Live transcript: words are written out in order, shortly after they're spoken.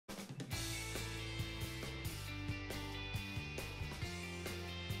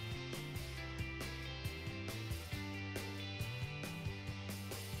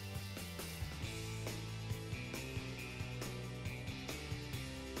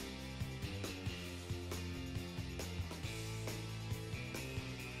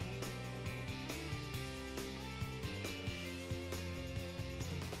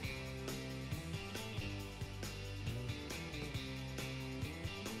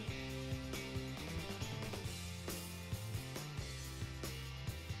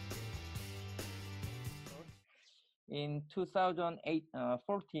in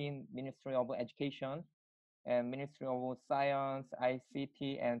 2014, Ministry of Education and Ministry of Science,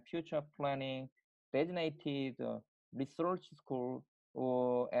 ICT, and Future Planning designated research school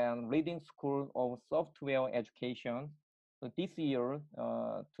and reading school of software education. So this year,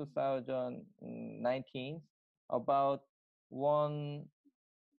 2019, about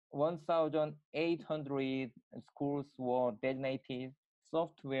 1,800 schools were designated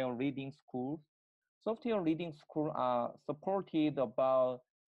software reading schools. Software reading schools are supported about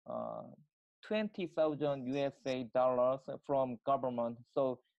uh, 20,000 USA dollars from government,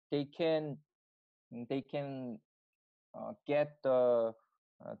 so they can they can get the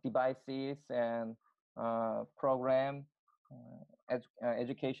devices and program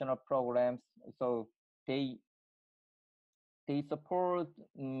educational programs. So they they support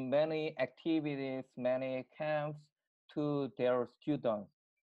many activities, many camps to their students.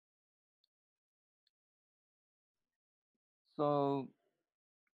 So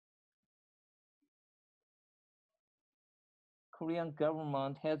Korean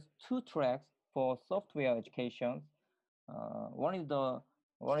government has two tracks for software education. One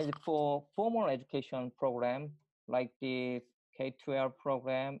is for formal education program like the K-12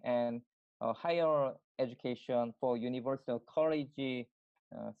 program and higher education for university or college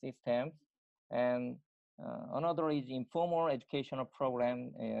systems, and another is informal educational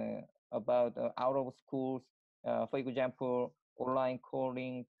program about out of schools, for example, online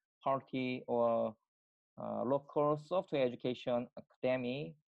coding party or local software education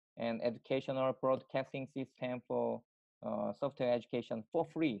academy and educational broadcasting system for software education for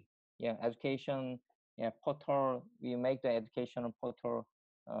free. Yeah, education, yeah, portal. We make the educational portal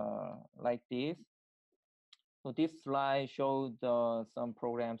like this. So this slide showed some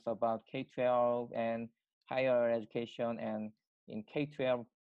programs about K-12 and higher education and in K-12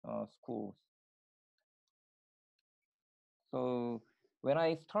 schools. So when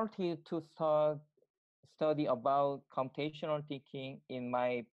I started to study about computational thinking in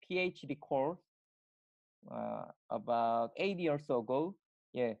my PhD course about 8 years ago,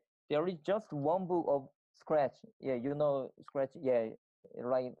 yeah, there is just one book of Scratch. Yeah, you know Scratch. Yeah,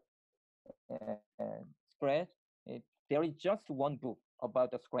 right. Scratch. There is just one book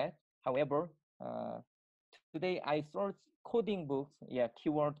about the Scratch. However, uh, today I search coding books. Yeah,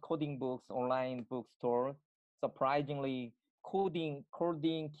 keyword coding books online bookstore. Surprisingly, coding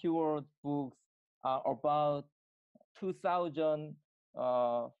keyword books are about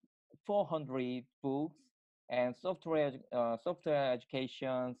 2,400 books, and software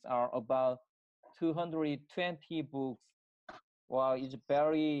educations are about 220 books. Wow, it's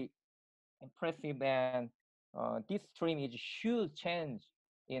very impressive, and this stream is huge change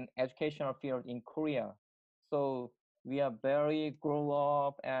in educational field in Korea. So we are very grow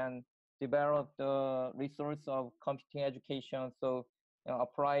up and develop the resource of computing education. So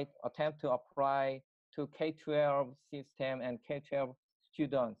attempt to apply to K-12 system and K-12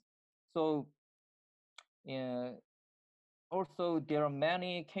 students. So uh, also there are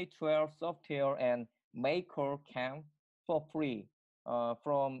many K-12 software and maker camp for free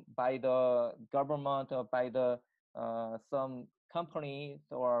from by the government or by the some companies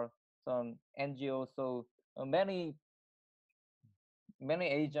or some NGOs. So many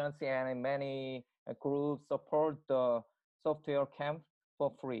agencies and many groups support the software camp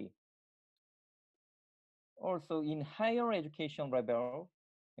for free. Also, in higher education level,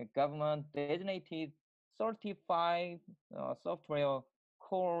 the government designated 35 software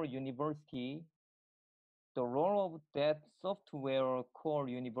core university. The role of that software core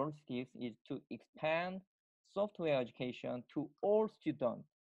universities is to expand software education to all students.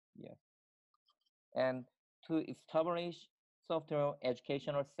 Yes, and to establish software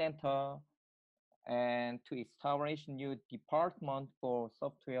educational center and to establish new department for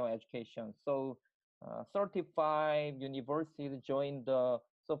software education. So 35 universities joined the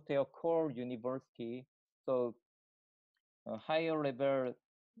software core university. So higher level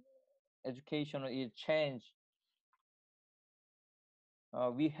education is changed.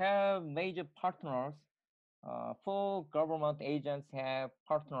 We have major partners. Four government agents have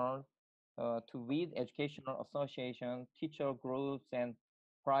partnered to with educational associations, teacher groups, and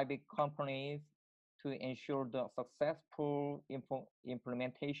private companies to ensure the successful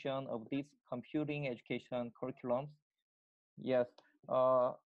implementation of these computing education curriculums. Yes,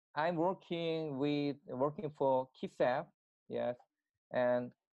 uh, I'm working for KISAP. Yes,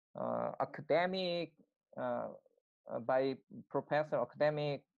 and academic by professor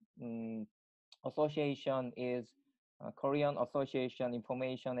academic um, association is Korean Association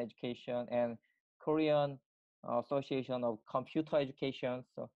Information Education and Korean Association of Computer Education.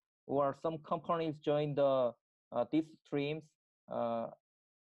 So, or some companies join the these streams, uh,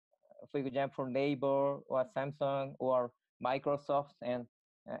 for example, Naver or Samsung or Microsoft and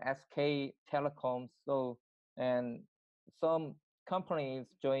SK Telecoms. So, and some companies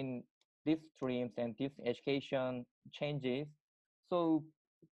join these streams and these education changes. So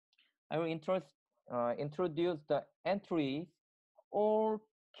I will introduce the entries all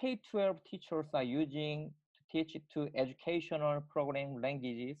K-12 teachers are using to teach to educational program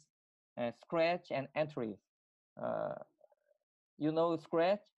languages, Scratch and entries. Uh, you know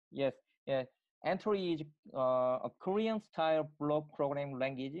Scratch? Yes. Yeah. Entry is a Korean style block programming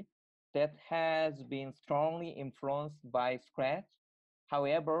language that has been strongly influenced by Scratch.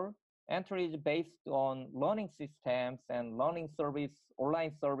 However, Entry is based on learning systems and learning service,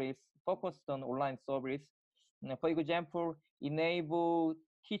 online service, focused on online service. For example, enable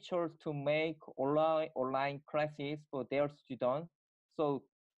teachers to make online classes for their students. So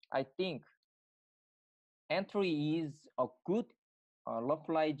I think Entry is a good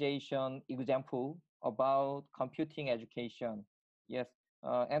localization example about computing education. Yes,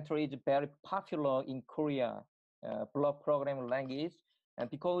 Entry is very popular in Korea, block programming language, and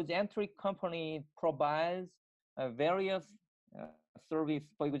because Entry company provides various service.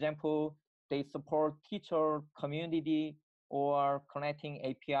 For example, they support teacher community or connecting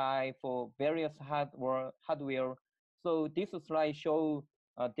API for various hardware. So this slide show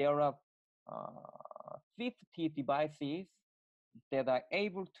there are 50 devices that are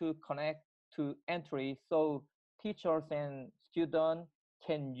able to connect to Entry, so teachers and students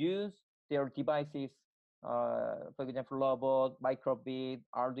can use their devices, for example, robot, microbit,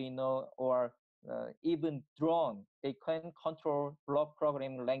 Arduino, or even drone. They can control block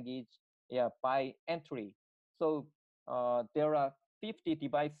programming language, yeah, by Entry. So there are 50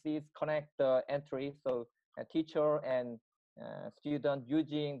 devices connect the Entry, so a teacher and student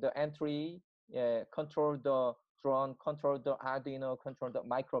using the Entry control the drone, control the Arduino, control the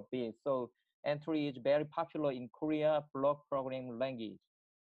microbit. So Entry is very popular in Korea block programming language.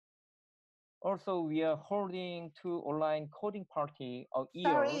 Also, we are holding two online coding party a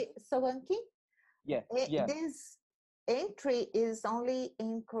year. Sorry, Soohwan Kim, Yeah, yeah. this entry is only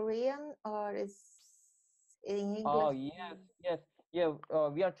in Korean or is in Oh, English? yes, yes, yeah.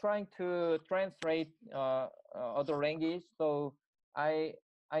 We are trying to translate other language. So I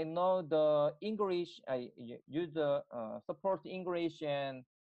I know the English. I use the support English and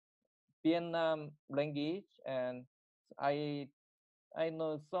Vietnam language, and I I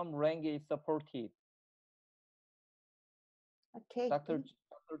know some language supported. Okay, Dr.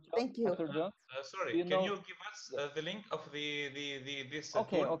 John, thank you. Dr. John, Sorry, do you can know? you give us Yeah. the link of the this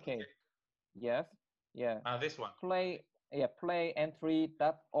Okay, tool? okay. Yes, yeah. This one. Play, yeah,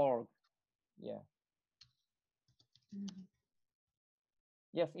 playentry.org. Yeah. Mhm.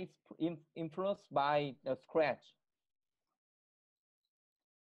 Yes, it's influenced by Scratch.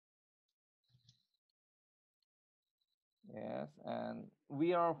 Yes, and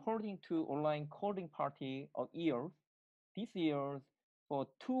we are holding two online coding party a year. This year, for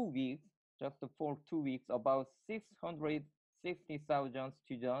 2 weeks, just for 2 weeks, about 660,000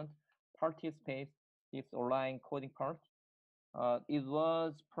 students participate this online coding part. It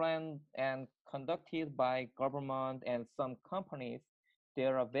was planned and conducted by government and some companies.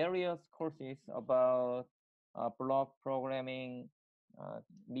 There are various courses about block programming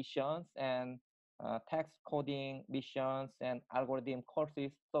missions and text coding missions and algorithm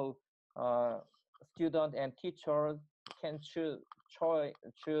courses. So uh, students and teachers can choose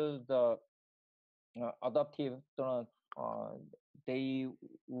the adaptive student. They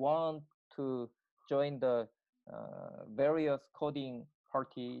want to join the various coding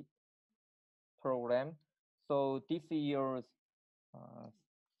party program. So this year's uh,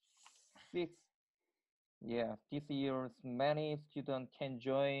 six, yeah, this year's many students can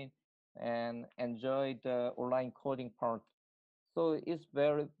join and enjoy the online coding part. So it's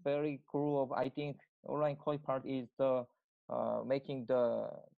very cool. I think online coding part is the making the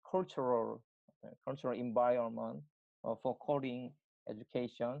cultural environment for coding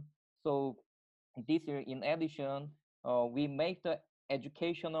education. So this year, in addition, we make the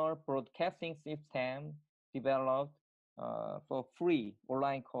educational broadcasting system developed for free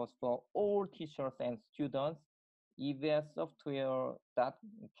online course for all teachers and students.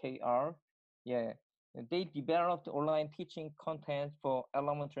 evsoftware.kr. Yeah, they developed online teaching content for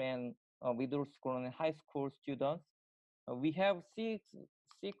elementary and middle school and high school students. We have six,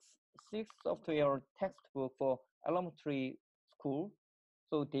 six software textbook for elementary school.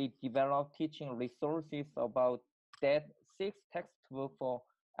 So they develop teaching resources about that six textbook for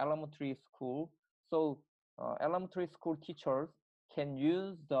elementary school. So elementary school teachers can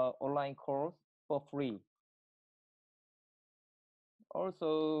use the online course for free.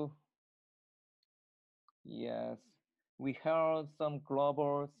 Also, yes, we held some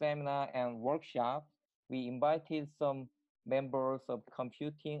global seminar and workshops. We invited some members of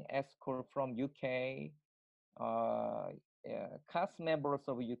computing school from UK, uh, cast members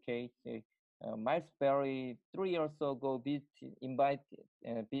of UK. Miles Berry 3 years ago visited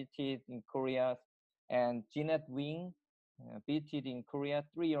in Korea, and Jeanette Wing visited in Korea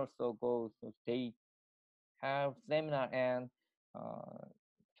 3 years ago. So they have seminar and uh,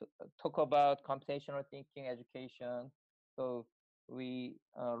 talk about computational thinking education. So we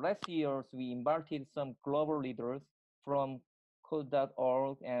last years we invited some global leaders from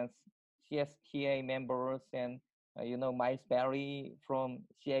code.org and CSTA members, and Miles Berry from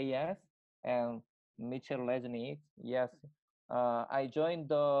CAS and Mitchell Lesnick. Yes, I joined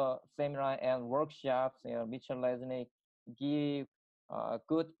the seminar and workshops. Mitchell Lesnick give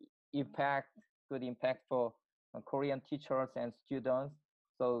good impact, for Korean teachers and students.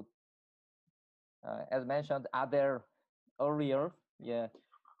 So as mentioned other earlier, yeah,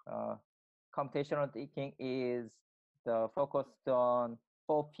 uh, computational thinking is the focused on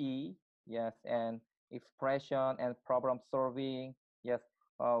 4P, yes, and expression and problem solving. Yes,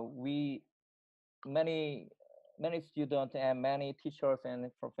 we many students and many teachers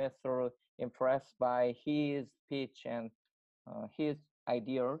and professors impressed by his speech and his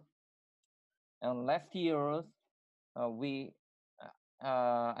ideas. And last year, we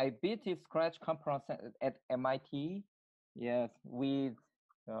I beat the Scratch conference at MIT. Yes, with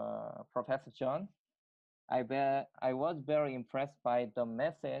Professor John. I was very impressed by the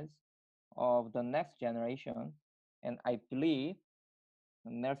message of the next generation, and I believe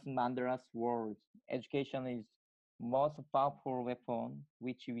Nelson Mandela's words: "Education is most powerful weapon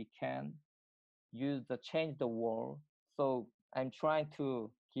which we can use to change the world." So I'm trying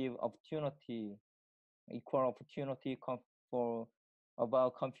to give opportunity, equal opportunity for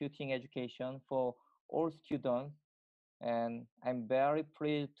about computing education for all students, and I'm very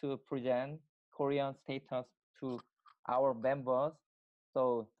pleased to present Korean status to our members.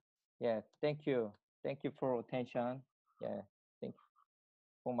 So yeah, thank you for attention. Yeah, thank you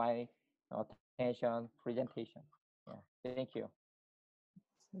for my attention presentation. Yeah, thank you.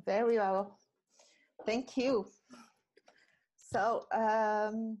 Very well. Thank you. So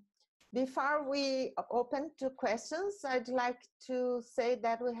before we open to questions, I'd like to say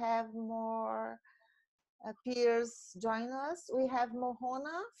that we have more peers join us. We have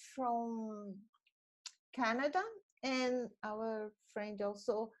Mohona from Canada and our friend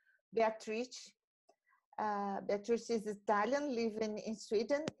also Beatrice. Beatrice is Italian, living in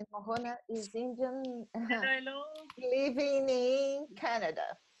Sweden, and Mohona is Indian, Hello. living in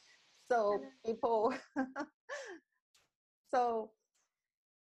Canada. So people, so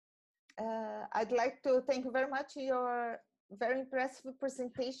I'd like to thank you very much for your very impressive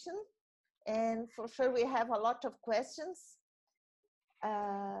presentation. And for sure, we have a lot of questions.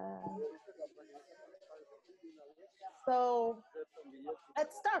 So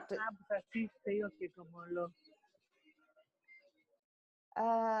let's start.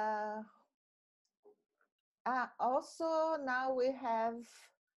 Also, now we have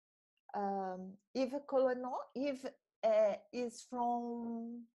Yves Colonneau. Yves is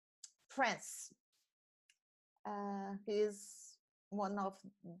from France. He's one of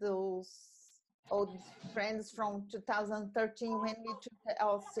those old friends from 2013 when we took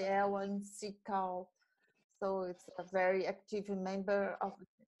LCL and CCAL. So it's a very active member of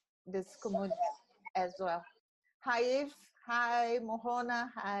this community as well. Hi, Yves. Hi,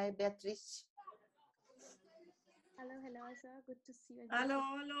 Mohona. Hi, Beatrice. Hello, sir. Good to see you. Hello.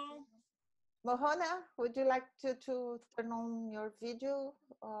 Mohona, would you like to turn on your video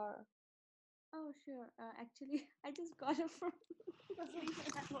or? Oh, sure. Actually, I just got it from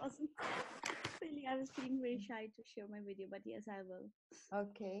I was feeling very shy to share my video, but yes, I will.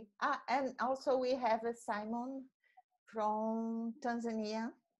 Okay. And also we have a Simon from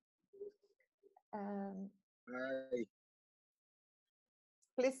Tanzania. Hi.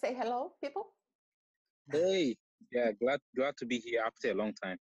 Please say hello, people. Hey, yeah, glad to be here after a long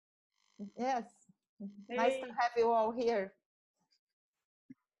time. Yes, Hey. Nice to have you all here.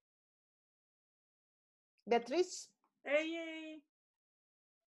 Beatrice? Hey.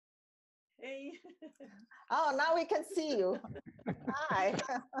 Oh, now we can see you. Hi.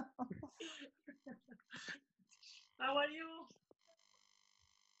 How are you?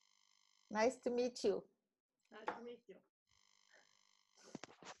 Nice to meet you. Nice to meet you.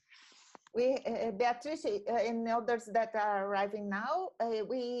 We, Beatrice and others that are arriving now,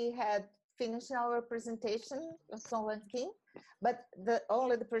 we had finished our presentation of Soohwan Kim, but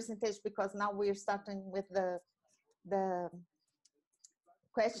only the presentation, because now we're starting with the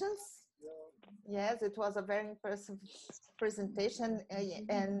Questions? Yes, it was a very impressive presentation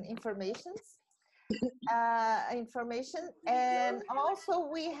and information. And also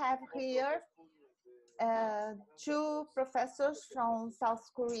we have here two professors from South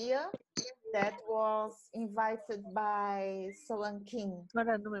Korea that was invited by Soohwan Kim.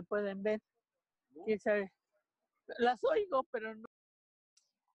 Ahora no me pueden ver. ¿Quién sabe? Las oigo, pero no.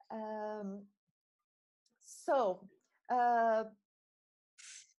 So,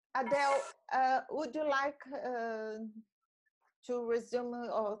 Adele, would you like to resume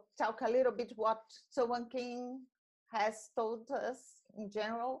or talk a little bit what Soohwan Kim has told us in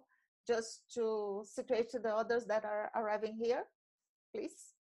general, just to situate the others that are arriving here,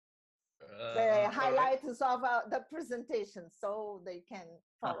 please? The highlights of the presentation, so they can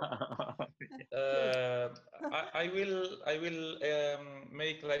follow. I will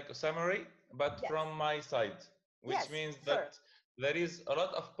make like a summary, but Yes. from my side, which Yes, means sure. that there is a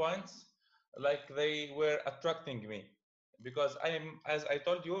lot of points like they were attracting me, because as I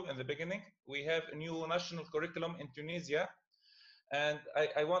told you in the beginning, we have a new national curriculum in Tunisia, and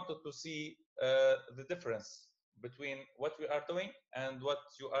I wanted to see the difference between what we are doing and what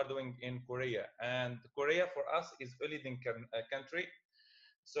you are doing in Korea. And Korea for us is a leading country.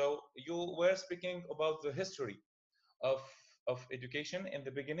 So you were speaking about the history of education in the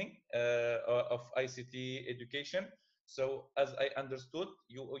beginning, of ICT education. So as I understood,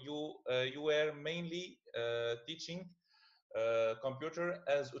 you were mainly teaching computer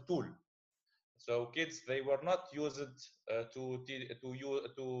as a tool. So kids, they were not used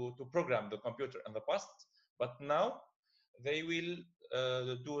to program the computer in the past, but now they will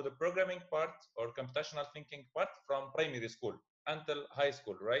do the programming part or computational thinking part from primary school until high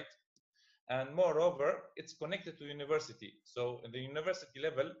school, right? And moreover, it's connected to university. So in the university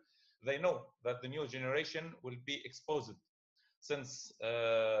level, they know that the new generation will be exposed since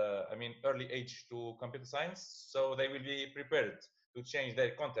early age to computer science, so they will be prepared to change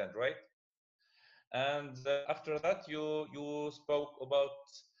their content, right? And after that, you spoke about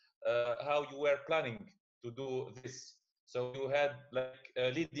how you were planning to do this. So you had like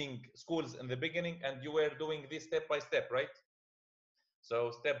leading schools in the beginning, and you were doing this step by step, right?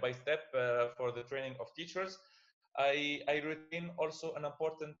 So step by step for the training of teachers. I retain also an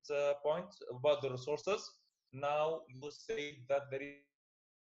important point about the resources. Now you say that there is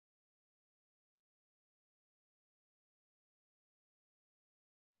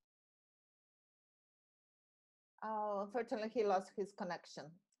Oh, unfortunately, he lost his connection.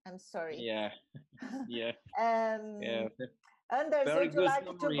 I'm sorry. Yeah, yeah. Yeah. Anders, Very would you good like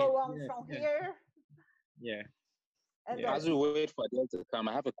to summary. go on Yeah, from yeah. here? Yeah. Anders, Yeah. As we wait for Adele to come,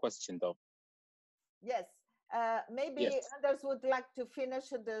 I have a question though. yes. Maybe Yes. Anders would like to finish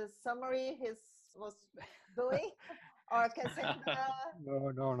the summary he was doing, or Cassandra.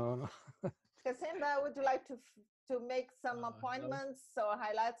 No. Cassandra, would you like to make some appointments or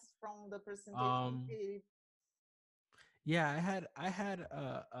highlights from the presentation? Yeah, I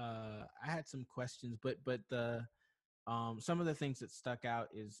had some questions, but the some of the things that stuck out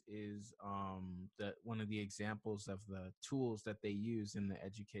is that one of the examples of the tools that they use in the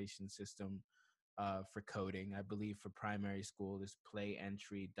education system for coding, I believe for primary school, is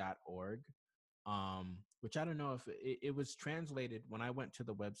playentry.org, which I don't know if it was translated. When I went to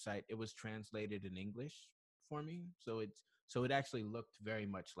the website, it was translated in English for me, so it actually looked very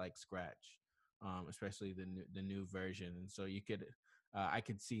much like Scratch, especially the new version, and so you could I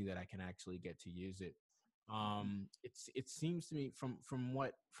could see that I can actually get to use it. It seems to me from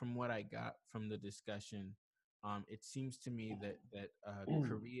what I got from the discussion, it seems to me that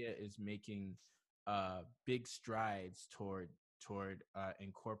Korea is making big strides toward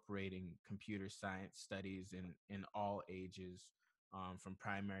incorporating computer science studies in all ages, from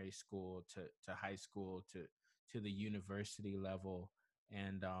primary school to high school to the university level,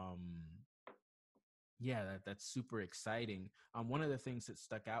 and yeah, that's super exciting. One of the things that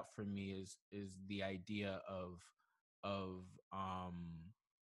stuck out for me is the idea of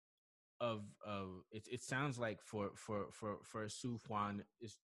it sounds like for Soohwan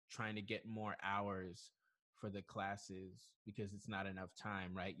is trying to get more hours for the classes because it's not enough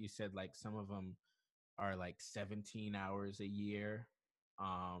time, right? You said like some of them are like 17 hours a year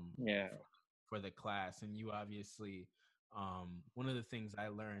Yeah. for the class, and you obviously one of the things I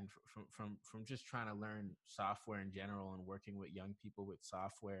learned from just trying to learn software in general and working with young people with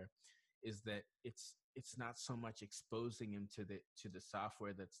software is that it's not so much exposing them to the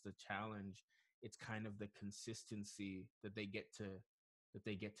software that's the challenge. It's kind of the consistency that they get to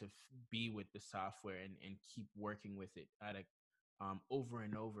be with the software and keep working with it at a over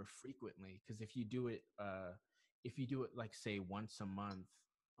and over frequently. Because if you do it if you do it like say once a month,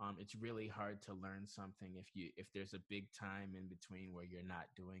 it's really hard to learn something if there's a big time in between where you're not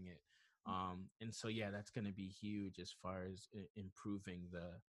doing it. And so yeah, that's going to be huge as far as improving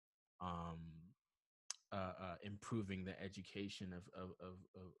the um, improving the education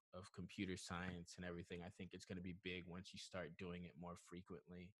of computer science and everything. I think it's going to be big once you start doing it more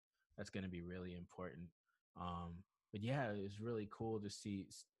frequently. That's going to be really important. But yeah, it was really cool to see,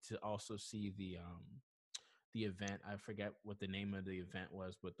 to also see the event. I forget what the name of the event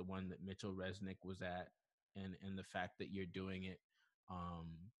was, but the one that Mitchell Resnick was at, and the fact that you're doing it, um,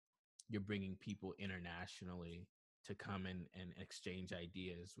 you're bringing people internationally to come and exchange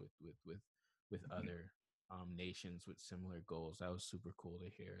ideas with other nations with similar goals. That was super cool to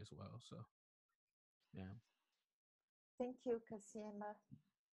hear as well. So yeah. Thank you, Kasiema.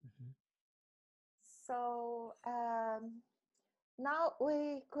 Mm-hmm. So now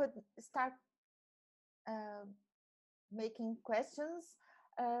we could start making questions.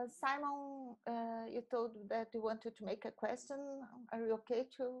 Simon, you told that you wanted to make a question. Are you okay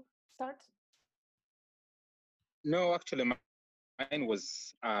to start? No, actually, mine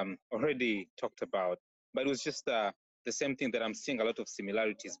was already talked about, but it was just the same thing that I'm seeing a lot of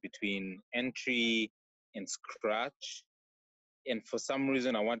similarities between entry and Scratch. And for some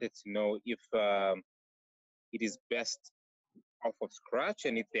reason, I wanted to know if it is best off of Scratch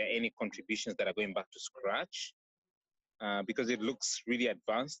and if there are any contributions that are going back to Scratch, because it looks really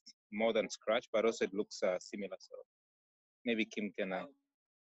advanced more than Scratch, but also it looks similar. So maybe Kim can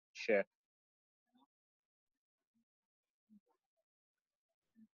share.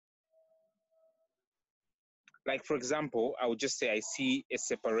 Like, for example, I would just say I see a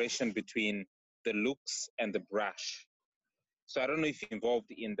separation between the looks and the brush. So I don't know if you're involved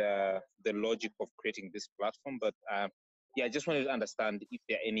in the logic of creating this platform, but yeah, I just wanted to understand if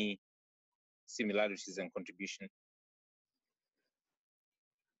there are any similarities and contribution.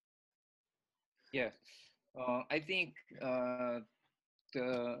 Yes, I think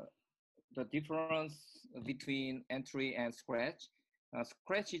the the difference between entry and scratch.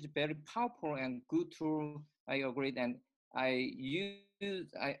 Scratch is very powerful and good tool. I agree, and I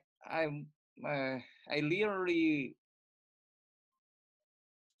use I rarely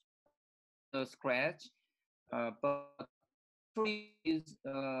scratch, but entry is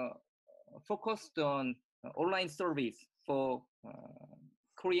focused on online service for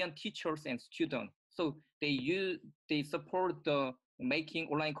Korean teachers and students. So they support the making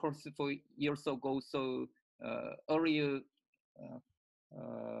online courses for years ago. So earlier, uh,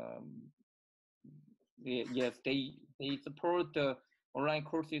 um, yes, they support the online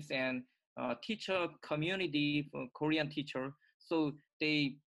courses and teacher community for Korean teacher. So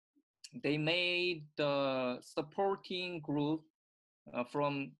they made the supporting group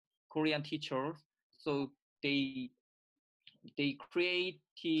from Korean teachers. So they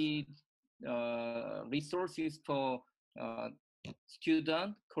created resources for uh,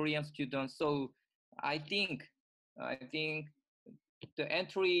 student Korean students. So I think I think the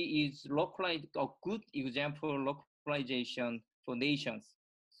entry is localized a good example localization for nations.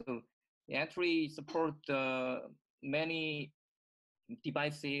 So the entry support many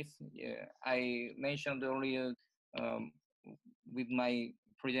devices. Yeah, I mentioned earlier um, with my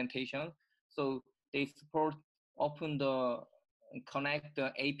presentation. So they support open the connect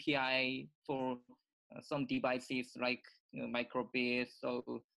the API for some devices like microbit, so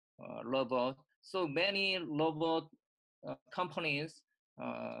robot. So many robot companies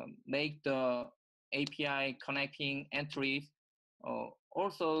make the API connecting entries.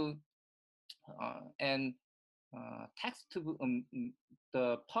 Also, and textbook,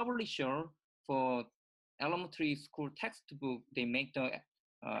 the publisher for elementary school textbook, they make the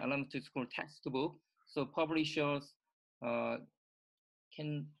elementary school textbook. So publishers uh,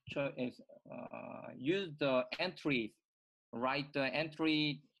 can use the entries, write the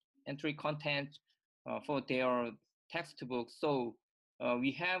entry content for their textbook. So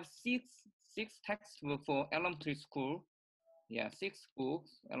we have six textbooks for elementary school. Yeah, six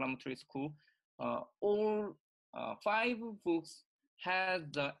books, elementary school. All five books has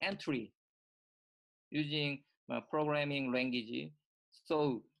the entry using programming language.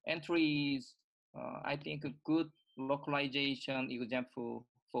 So entry is, I think, a good localization example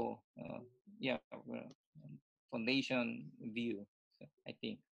for, yeah, for nation view. So I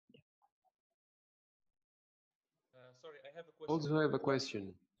think. Sorry, I have a question. Also have a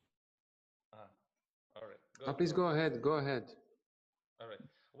question. All right. Go, Please go ahead. Go ahead. All right.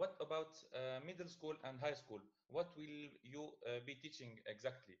 What about middle school and high school? What will you be teaching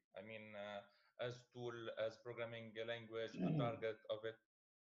exactly? I mean, as tool, as programming language, a target of it.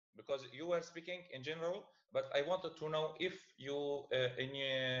 because you were speaking in general, but I wanted to know if you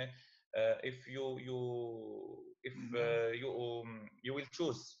if you will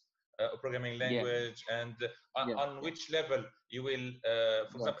choose a programming Yeah. language, and Yeah. on which level you will,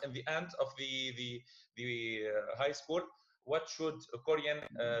 for Yes. example, in the end of the high school, what should Korean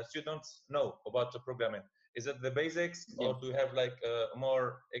students know about the programming? Is it the basics, Yeah. or do you have like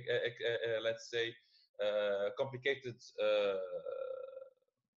more, let's say, complicated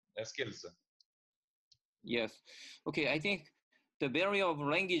skills? Yes. Okay. I think the barrier of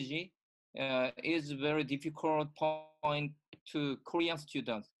language is very difficult point to Korean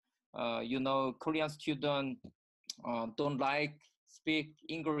students. Korean students don't like speak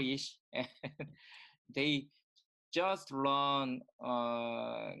English, and they just learn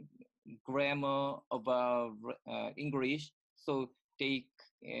grammar about English. So they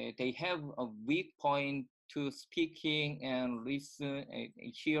they have a weak point to speaking and listen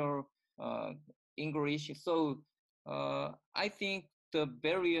and hear uh, English. So I think the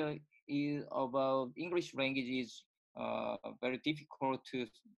barrier is about English language is very difficult to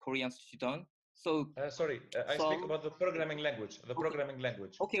Korean students. So Sorry, I speak so about the programming language. The okay. programming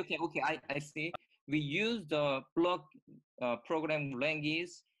language. Okay. I see. We use the block program language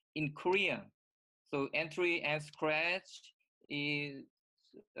in Korean. So entry and scratch is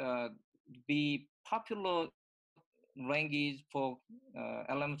uh, the popular language for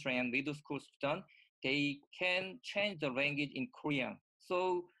elementary and middle school students. They can change the language in Korean.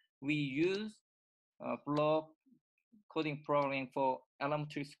 So we use block coding programming for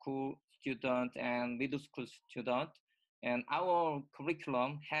elementary school students and middle school students. And our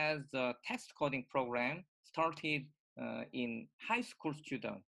curriculum has a text coding program started in high school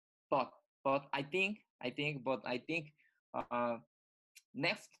students. But but I think uh,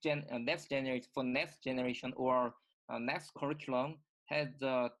 next generation or next curriculum has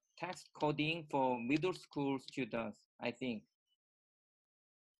text coding for middle school students. I think.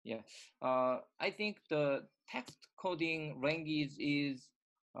 Yeah, I think the text coding language is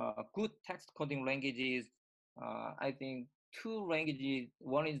good. Text coding language is I think two languages.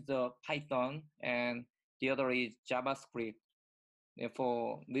 One is the Python and the other is JavaScript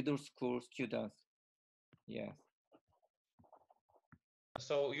for middle school students. Yeah.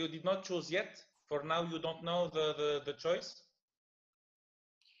 So you did not choose yet. For now, you don't know the choice.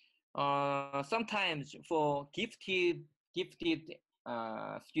 Sometimes for gifted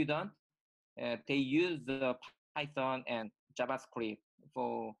students, they use the Python and JavaScript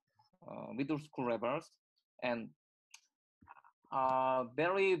for middle school levels, and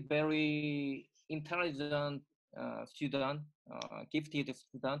very intelligent student, gifted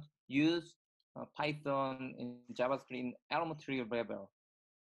student use Python and JavaScript in elementary level.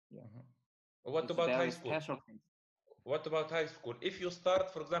 Yeah, What it's about high very school? special thing. What about high school? If you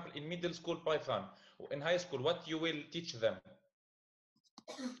start, for example, in middle school Python, in high school, what you will teach them?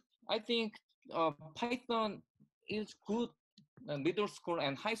 I think Python is good middle school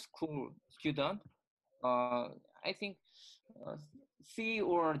and high school student. I think uh, C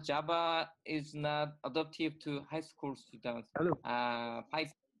or Java is not adaptive to high school students. Hello.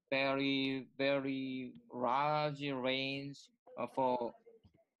 Python very large range for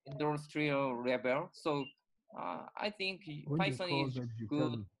industrial level. So I think When they Python call is Medju, tell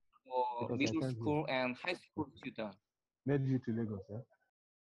good me, for because I middle can't hear. school and high school students. Medju to Lagos, yeah?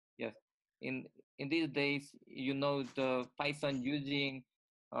 Yes, in these days, the Python using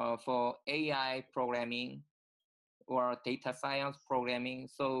for AI programming or data science programming.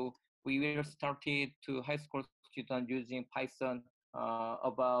 So we will started to high school students using Python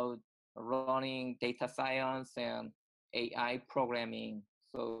about running data science and AI programming.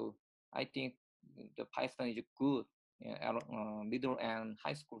 So I think the Python is good middle and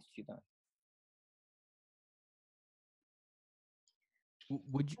high school students.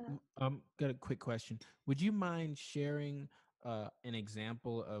 Would you got a quick question? Would you mind sharing an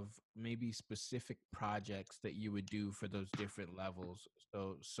example of maybe specific projects that you would do for those different levels?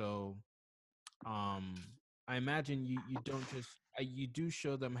 So um I imagine you don't just you do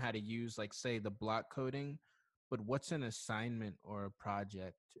show them how to use, like, say, the block coding, but what's an assignment or a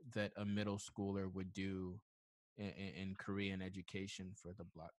project that a middle schooler would do in Korean education for the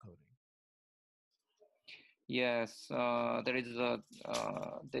block coding? Yes, there's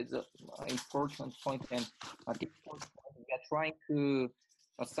a important point and a difficult point. We are trying to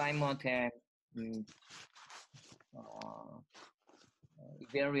assignment and mm, uh,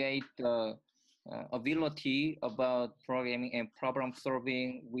 evaluate the ability about programming and problem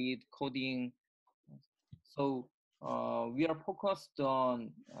solving with coding. So we are focused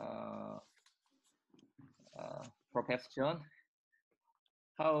on profession.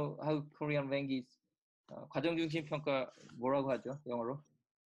 how Korean language 과정 중심 평가 뭐라고 하죠? 영어로?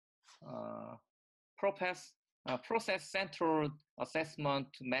 Process centered assessment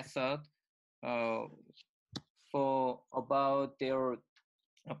method for about their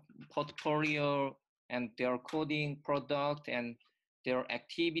portfolio and their coding product and their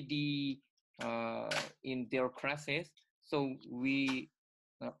activity in their classes. So we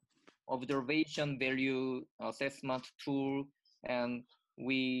observation value assessment tool, and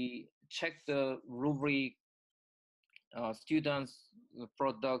we check the rubric students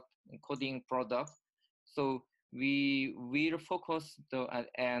product coding product. So we will focus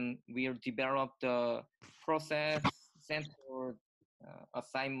and we'll develop the process centered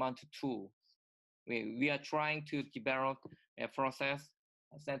assignment tool. We are trying to develop a process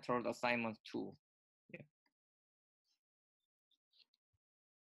centered assignment tool. Yeah.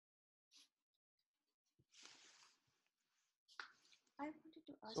 I wanted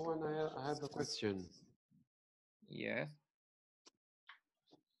to ask. So, I have a question. Yes.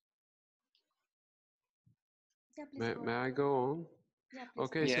 Yeah, please May I go on? Yeah, please.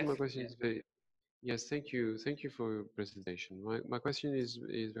 Okay, Yes. so my question is very, yes, thank you. Thank you for your presentation. My question is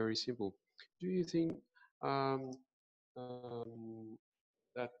very simple. Do you think um,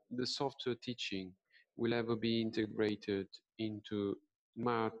 that the software teaching will ever be integrated into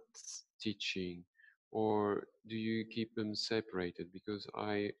maths teaching, or do you keep them separated? Because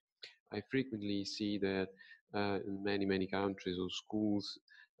I frequently see that in many countries or schools,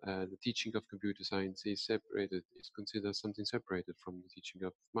 the teaching of computer science is separated, is considered something separated from the teaching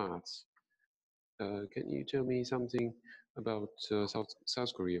of maths. Can you tell me something about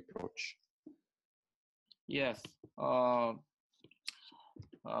South Korea approach? Yes. Our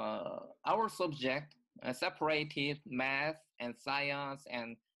subject separated math and science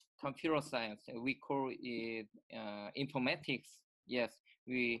and computer science. We call it informatics. Yes,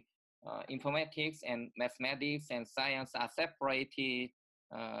 we informatics and mathematics and science are separated.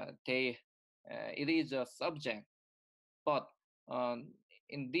 It is a subject, but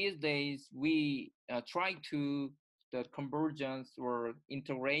in these days we try to the convergence or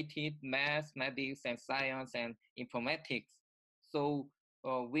integrated mathematics and science and informatics. So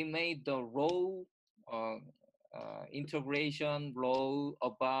we made the role integration role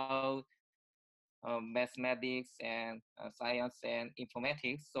about mathematics and science and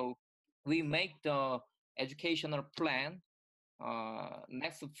informatics. So we make the educational plan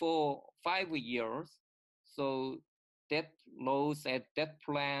next 5 years. So that laws and that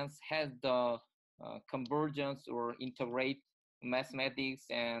plans has the convergence or integrate mathematics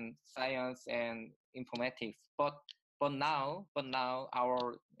and science and informatics. But now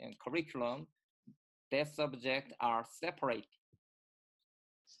our curriculum, that subject are separate.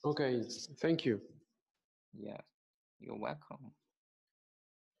 Okay, thank you. Yeah, you're welcome.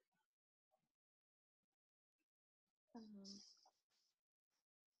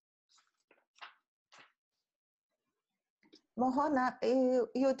 Mohana,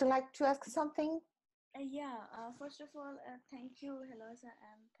 you'd like to ask something? Yeah, first of all, thank you, hello, sir,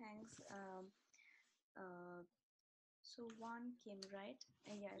 and thanks, Soohwan Kim, right?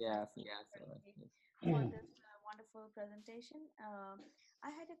 Yes. For this wonderful presentation. I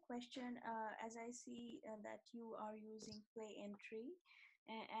had a question, as I see that you are using play entry,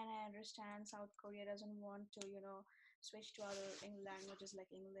 and I understand South Korea doesn't want to, switch to other languages like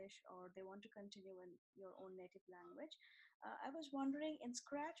English, or they want to continue in your own native language. I was wondering in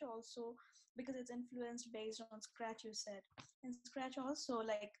Scratch also, because it's influenced based on Scratch, you said. In Scratch also,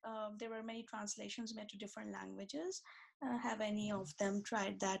 like there were many translations made to different languages. Have any of them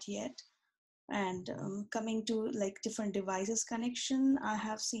tried that yet? And coming to like different devices connection, I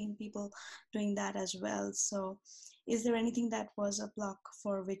have seen people doing that as well. So is there anything that was a block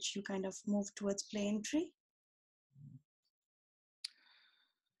for which you kind of moved towards play entry?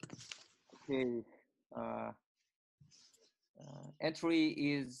 Okay. Entry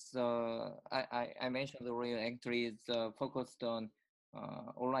is I mentioned already. Entry is focused on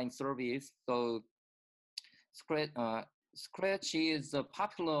online service. So Scratch is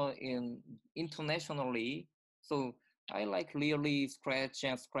popular internationally. So I like really Scratch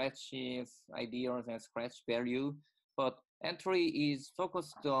and Scratch's ideas and Scratch value. But Entry is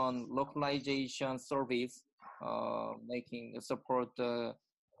focused on localization service, making support the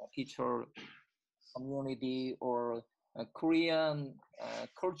teacher community or Korean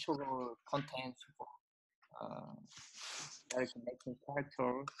cultural content for making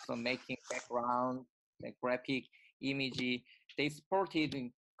character, so making background, like graphic image. They supported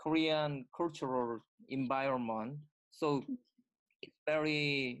in Korean cultural environment. So it's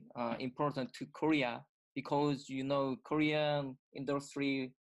very important to Korea because Korean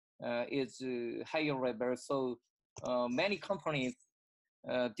industry is higher level, so many companies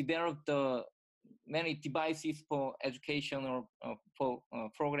develop the many devices for education or for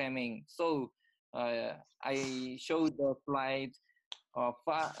programming. So I showed the slide.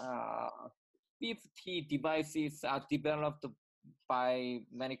 50 devices are developed by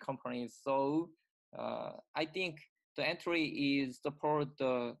many companies. So I think the entry is support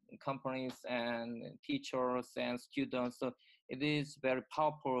the companies and teachers and students. So it is very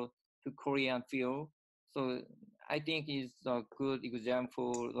powerful to Korean field. So I think it's a good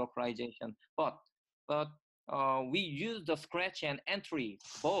example localization. But we use the scratch and entry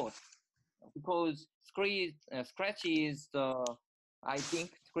both, because scratch is the, I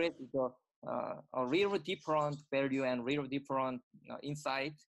think scratch is the a real different value and real different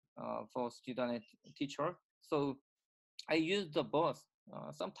insight for student and teacher. So I use the both.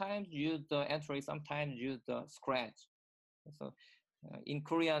 Sometimes use the entry, sometimes use the scratch. So in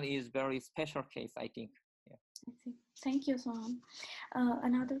Korean is very special case, I think. Yeah. I see. Thank you, Soham.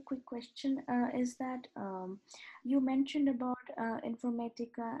 Another quick question is that you mentioned about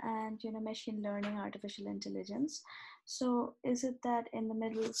informatica and machine learning, artificial intelligence. So is it that in the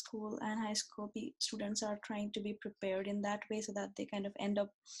middle school and high school, students are trying to be prepared in that way so that they kind of end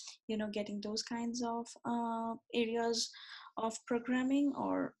up, getting those kinds of areas of programming?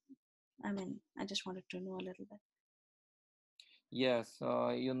 Or, I mean, I just wanted to know a little bit. Yes,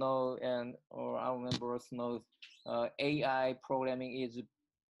 and or our members know, AI programming is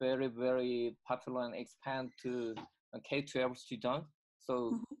very, very popular and expand to K-12 students.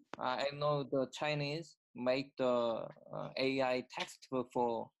 So I know the Chinese make the AI textbook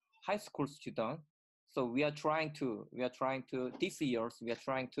for high school students. So we are trying to this year we are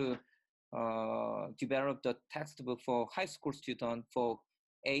trying to develop the textbook for high school students for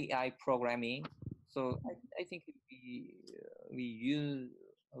AI programming. So I think we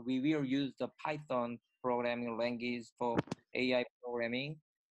will use the Python programming language for AI programming.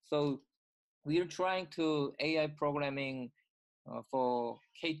 So we are trying to AI programming for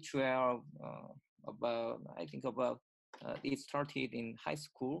K-12 about, I think about it started in high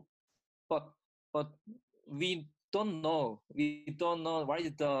school, but we don't know what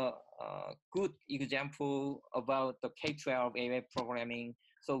is the good example about the K-12 AI programming.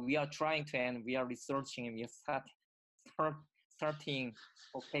 So we are trying to, and we are researching, and we are starting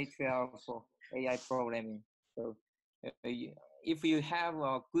for K-12 for AI programming. So if you have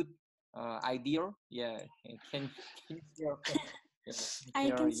a good idea, yeah, can you I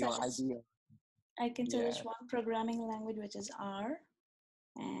share can your suggest idea? I can Yeah, suggest one programming language, which is R,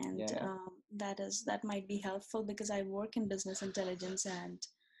 and yeah. that might be helpful because I work in business intelligence, and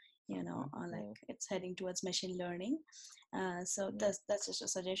like it's heading towards machine learning. So that's just a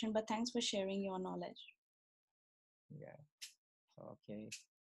suggestion. But thanks for sharing your knowledge. Yeah. Okay.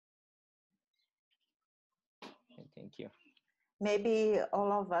 Thank you. Maybe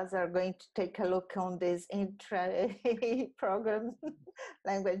all of us are going to take a look on these intra program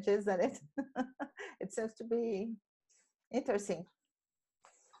languages, and it seems to be interesting.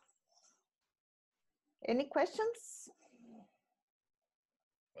 Any questions?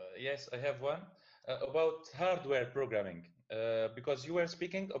 Yes, I have one about hardware programming, because you were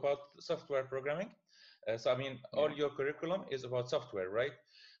speaking about software programming. So I mean, all your curriculum is about software, right?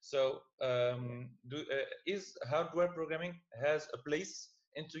 So is hardware programming has a place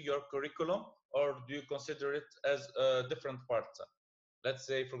into your curriculum, or do you consider it as a different part? Let's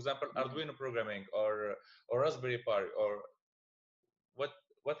say, for example, Arduino programming or Raspberry Pi, or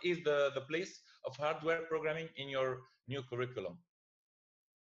what is the place of hardware programming in your new curriculum?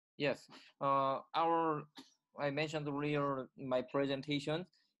 Yes, I mentioned earlier in my presentation.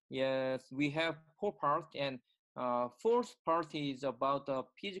 Yes, we have four parts, and fourth part is about the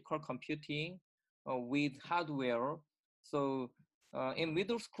physical computing with hardware. So in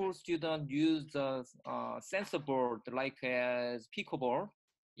middle school, students use the sensor board like as Pico board.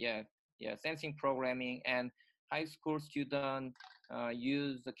 Yeah, sensing programming, and high school students can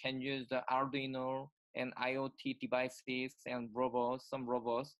use the Arduino and IoT devices and robots, some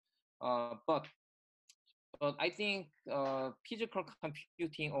robots. But I think physical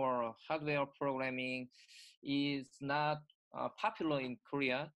computing or hardware programming is not popular in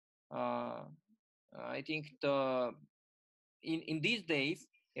Korea. I think in these days,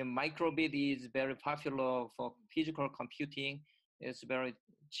 a microbit is very popular for physical computing. It's very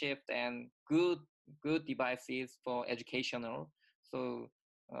cheap and good devices for educational. So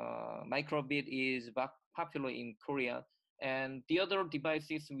microbit is popular in Korea. And the other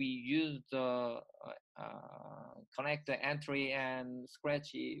devices we use connect the entry and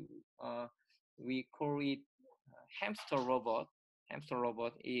scratch we call it hamster robot. Hamster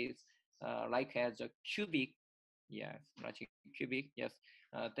robot is like as a cubic, yes, like a cubic, yes.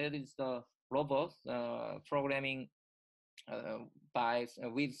 That is the robot programming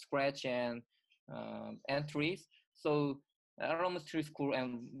with Scratch and entries. So elementary school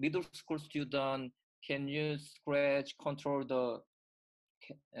and middle school student can use Scratch control the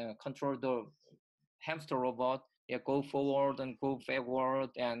hamster robot. Yeah, go forward and go backward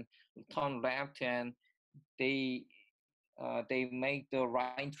and turn left, and they make the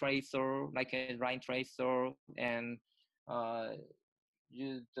line tracer like a line tracer and uh,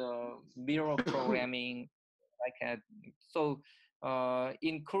 use the mirror programming like a, so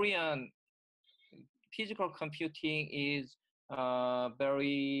in Korean, physical computing is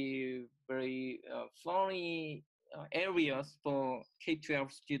very funny areas for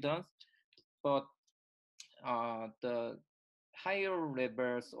K-12 students, but the higher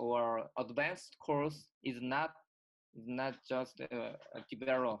levels or advanced course is not just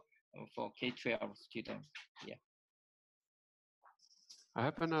developed for K-12 students. Yeah. I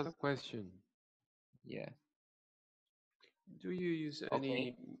have another question. Yeah. Do you use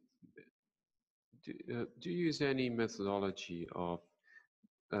Okay. do you use any methodology of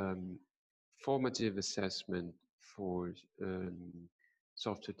formative assessment for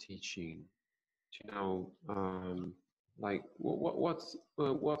software teaching? Do you know, like what's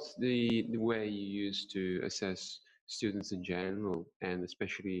the way you use to assess students in general, and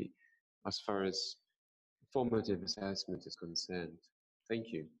especially as far as formative assessment is concerned?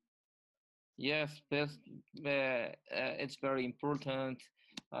 Thank you. Yes, it's very important.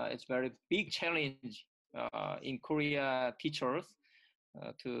 It's very big challenge in Korea teachers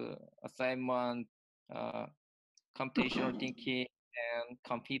to assignment, computational thinking, and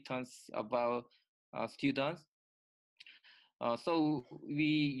competence about students. So we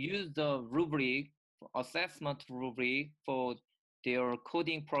use the rubric, assessment rubric for their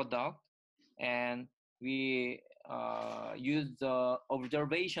coding product, and we use the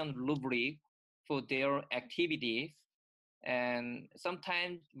observation rubric for their activities. And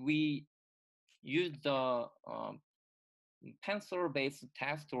sometimes we use the pencil-based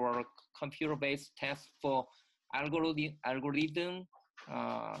test or computer-based test for algorithm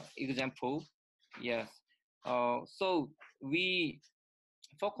example. Yes. So we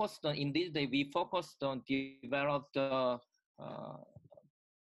focused on, in this day, we focused on develop the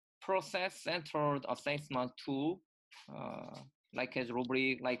process-centered assessment tool, like as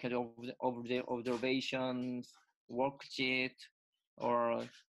rubric, like as observations, worksheet, or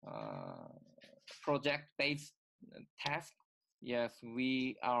project-based task. Yes,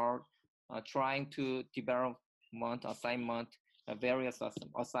 we are trying to develop assignment, various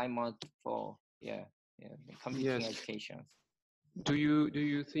assignment for computing Yes. education. Do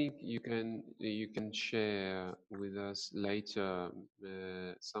you think you can share with us later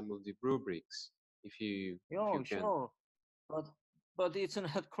some of the rubrics if you can? Sure, but it's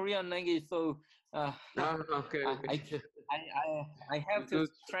not Korean language, so Okay. I have to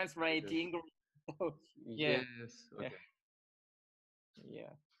translate English. Yeah. Yes. Okay.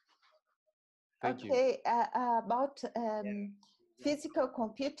 Yeah. Thank you. Okay, about physical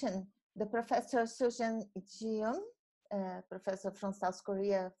computing, the Professor Soohwan Kim, professor from South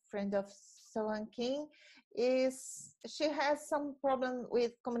Korea, friend of Soohwan Kim, she has some problem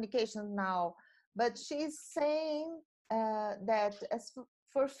with communication now, but she's saying that as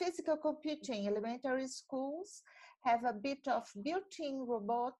for physical computing, elementary schools have a bit of built-in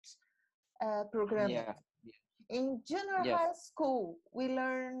robot programming. Yeah. In junior high school, we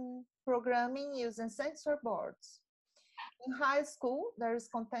learn programming using sensor boards. In high school, there is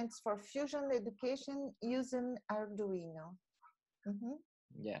contents for fusion education using Arduino. Mm-hmm.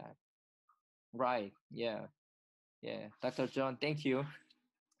 Yeah. Right. Yeah. Yeah. Dr. John, thank you.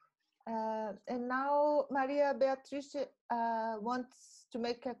 And now Maria Beatrice wants to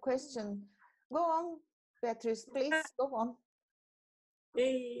make a question. Go on, Beatrice, please go on.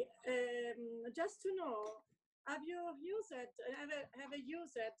 Just to know, have you used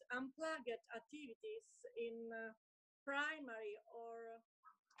unplugged activities in primary or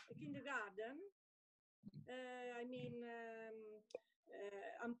kindergarten? I mean,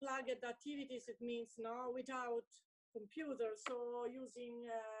 unplugged activities, it means without computers, so using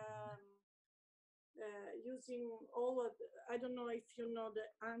all of I don't know if you know the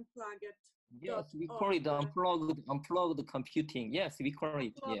unplugged. Yes, we call it unplugged computing. Yes, we call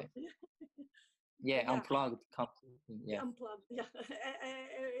it. Yeah. Yeah, unplugged computing. Yeah. Unplugged. Yeah.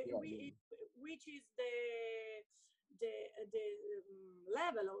 Which is the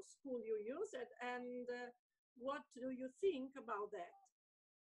level of school you use it, and what do you think about that?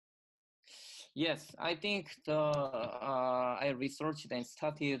 Yes, I think I researched and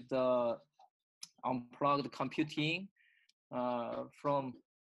studied the unplugged computing from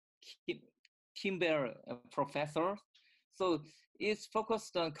Kim- Timber professor. So it's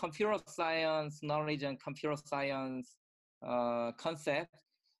focused on computer science knowledge and computer science concept,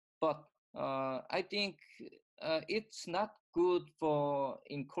 but I think it's not good for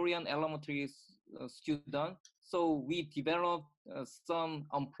in Korean elementary student. So we developed some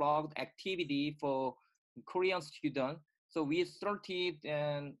unplugged activity for Korean student. So we started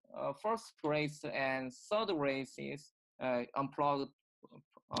in first grade and third grade is unplugged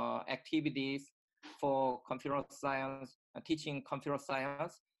activities for computer science, teaching computer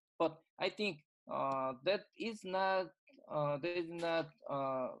science. But I think that is not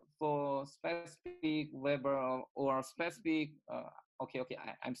for specific level or specific. Okay,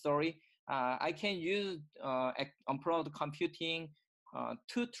 I'm sorry. I can use unplugged computing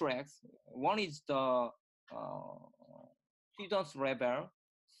two tracks. One is the students level.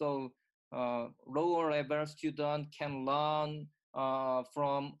 So lower level student can learn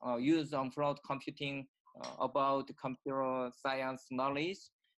from use unplugged computing about computer science knowledge.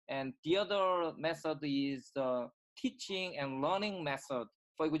 And the other method is the teaching and learning method.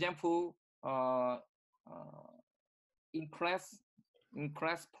 For example, in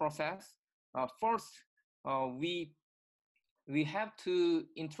class process, first we have to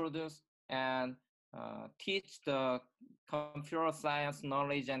introduce and teach the computer science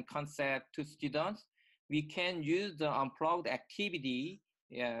knowledge and concept to students. We can use the unplugged activity,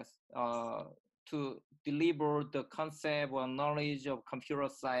 yes, to deliver the concept or knowledge of computer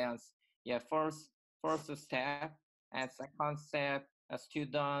science. Yeah, first step, and second step, a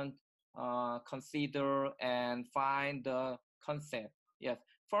student consider and find the concept. Yes,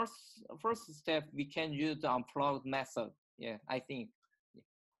 first step we can use the unplugged method. Yeah, I think.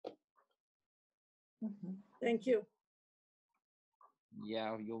 Thank you.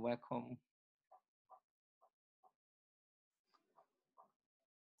 Yeah, you're welcome.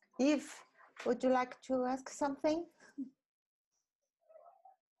 Eve, would you like to ask something?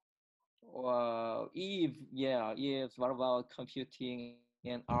 Eve, yeah, yes. What about computing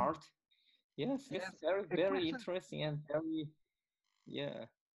and art? Yes, it's Yes, very a question. interesting and very, yeah,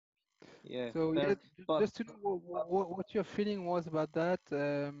 yeah. So Very, yeah, but just to know what your feeling was about that.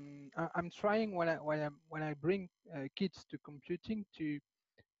 I'm trying when I bring kids to computing to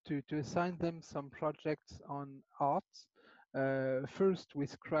assign them some projects on art. First with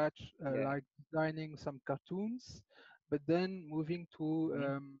Scratch, yeah. like designing some cartoons, but then moving to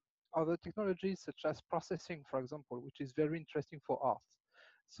Mhm. other technologies such as processing, for example, which is very interesting for art.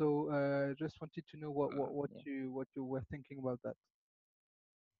 So just wanted to know Yeah. what you were thinking about that.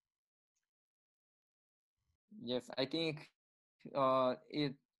 Yes, I think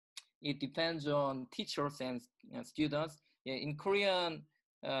it depends on teachers and students. Yeah, in Korean,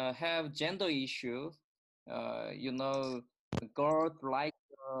 have gender issues. Girls like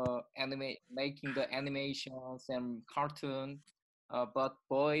making the animations and cartoon, but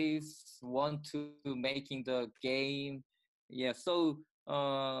boys want to making the game. Yeah, so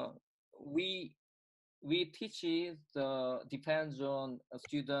we we teach it depends on a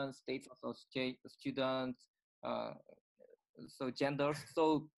student status of student uh, so genders.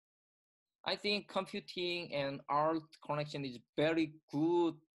 So I think computing and art connection is very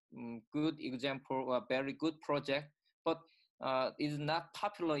good, good example, a very good project, but is not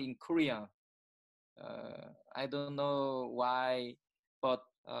popular in Korea. I don't know why, but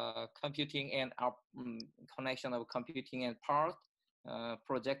computing and art connection of computing and part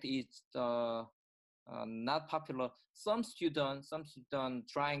project is not popular. Some students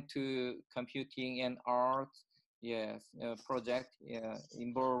trying to computing and art, yes, project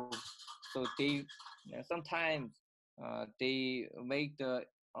involved. So they sometimes they make the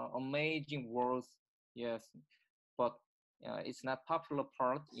amazing words, yes, but it's not popular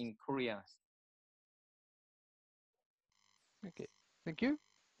part in Korea. Okay, thank you.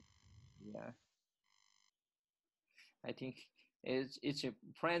 Yeah, I think it's a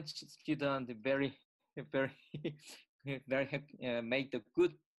French student very very very make the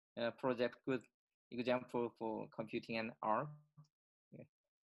good project, good example for computing and art. Yeah.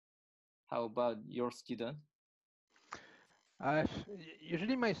 How about your student? Uh,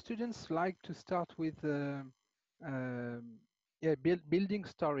 Usually my students like to start with um, yeah, building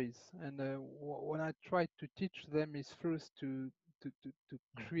stories, and when I try to teach them is first to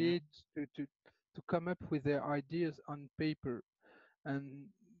Mhm. create to come up with their ideas on paper, and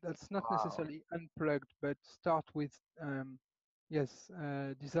that's not Wow. necessarily unplugged, but start with yes,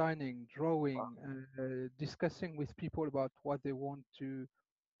 designing, Wow. drawing, discussing with people about what they want to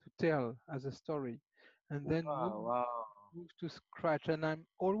tell as a story, and then Wow. move to scratch. And I'm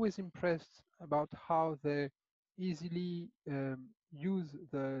always impressed about how they easily use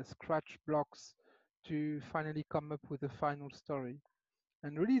the scratch blocks to finally come up with a final story.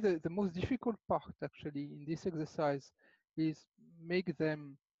 And really the most difficult part actually in this exercise is make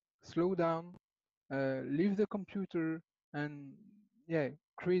them slow down, leave the computer, and yeah,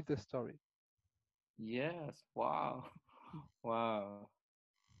 create the story. Yes. Wow. Wow.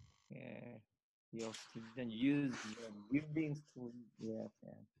 Yeah. Your student use your buildings to, yes.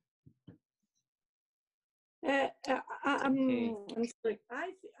 Okay. I'm sorry.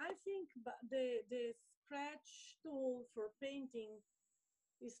 I think the scratch tool for painting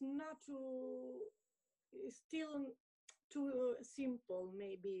is not too is still too simple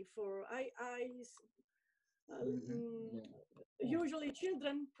maybe for usually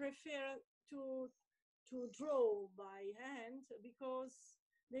children prefer to draw by hand because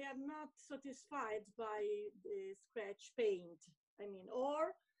they are not satisfied by the scratch paint, I mean,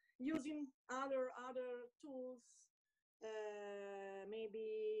 or using other tools,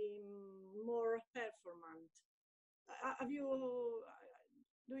 maybe more performant. Have you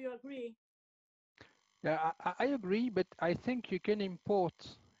do you agree? Yeah, I agree, but I think you can import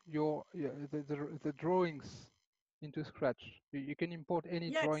the drawings into Scratch. You can import any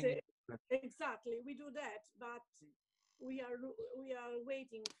Yes, drawing into Scratch. exactly. We do that, but we are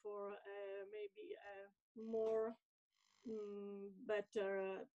waiting for maybe more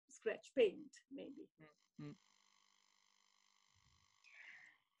better scratch paint, maybe. Mm.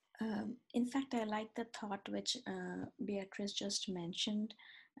 In fact, I like the thought which Beatrice just mentioned,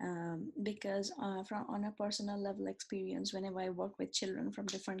 because from on a personal level experience, whenever I work with children from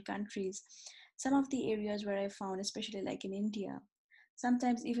different countries, some of the areas where I found, especially like in India,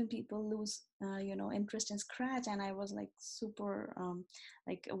 sometimes even people lose interest in scratch, and I was like super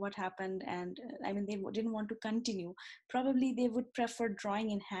like what happened, and I mean they didn't want to continue. Probably they would prefer drawing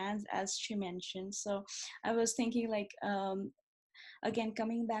in hands, as she mentioned. So I was thinking like, again,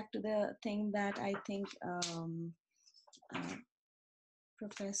 coming back to the thing that I think uh,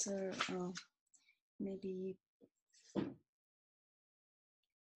 Professor maybe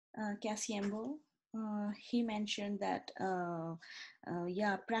Casiembo, he mentioned that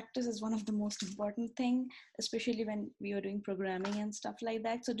yeah, practice is one of the most important thing, especially when we are doing programming and stuff like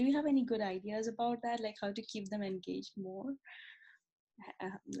that. So do you have any good ideas about that, like how to keep them engaged more,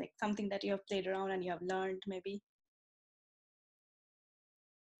 like something that you have played around and you have learned maybe?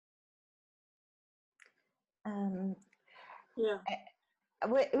 Yeah.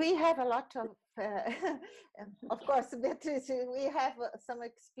 We have a lot of course, Beatrice, we have some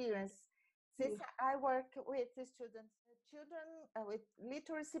experience. Since I work with the students, children with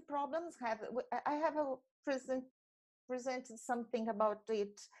literacy problems I have presented something about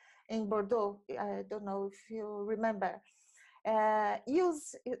it in Bordeaux. I don't know if you remember.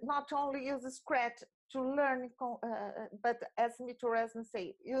 Not only use Scratch to learn, but as Mitoresma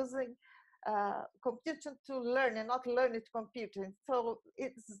say, using computer to learn and not learn it computing. So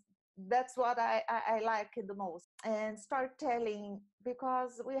that's what I like the most. And storytelling,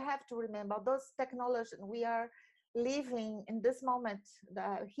 because we have to remember those technologies. We are living in this moment,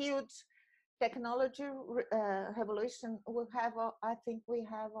 the huge technology revolution. I think we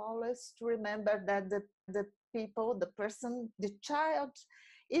have always to remember that the people, the person, the child,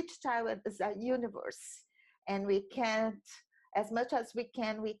 each child is a universe, and we can't, as much as we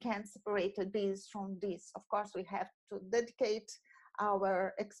can separate this from this. Of course, we have to dedicate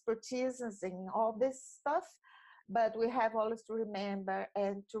our expertise in all this stuff, but we have always to remember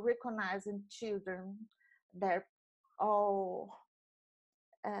and to recognize in children their all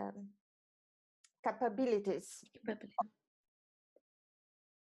capabilities.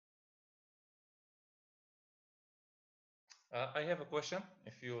 I have a question,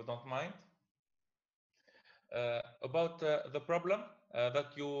 if you don't mind, about the problem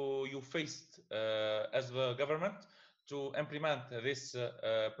that you faced as the government to implement this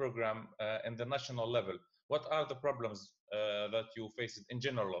program in the national level. What are the problems that you faced in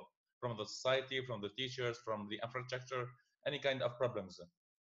general, from the society, from the teachers, from the infrastructure, any kind of problems?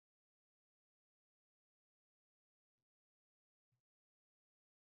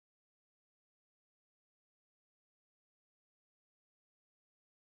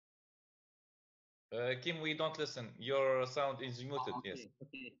 Kim, we don't listen. Your sound is muted. Okay. Yes.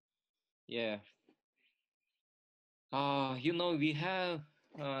 Okay. Yeah. We have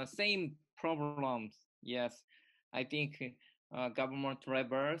same problems. Yes, I think government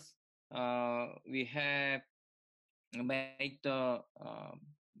rebels. We have made the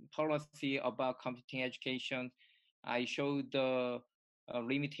policy about computing education. I showed the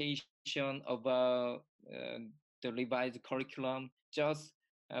limitation about the revised curriculum, just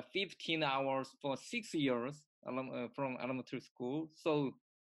 15 hours for 6 years from elementary school. So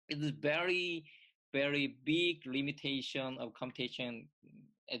it is very, very big limitation of computing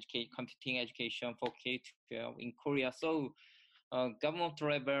education for K-12 in Korea. So government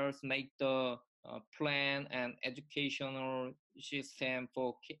levels make the plan and educational system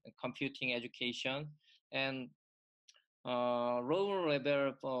for computing education, and lower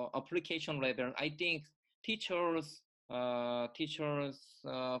level for application level. I think teachers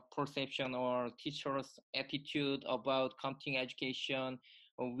perception or teachers attitude about computing education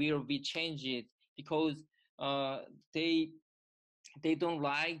will be changed, because uh, they they don't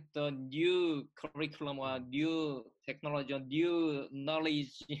like the new curriculum or new technology or new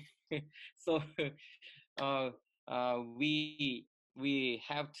knowledge. So uh, we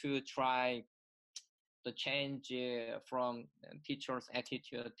have to try the change from teachers'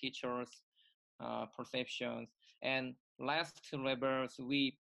 attitude, teachers' perceptions, and last levels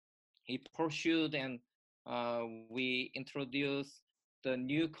we pursued and we introduced the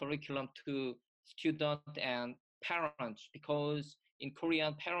new curriculum to students and parents, because in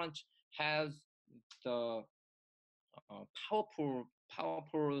Korean parents has the powerful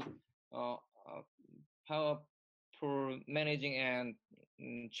uh, uh, powerful managing and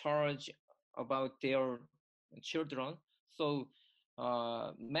charge about their children. So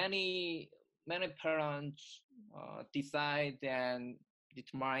many parents decide and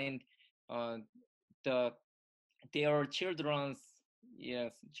determine uh, the their children's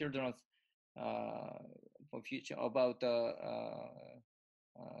uh, for future about the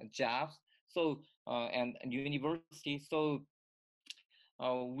jobs, so and university. So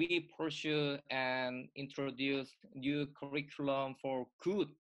we pursue and introduce new curriculum for good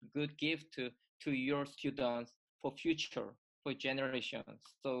gift to your students for future, for generations.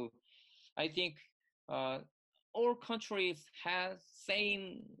 So I think uh, all countries have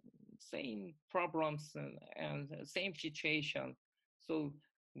same problems and same situation. So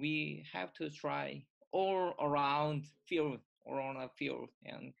we have to try all around a field,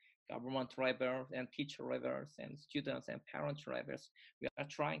 and government levels and teacher levels and students and parent levels. We are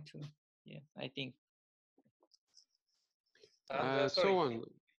trying to, yeah, I think. And sorry. So on.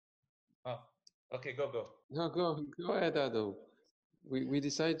 Oh, okay, go. No, go ahead, Adam. We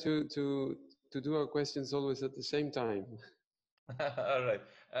decide to do our questions always at the same time. All right.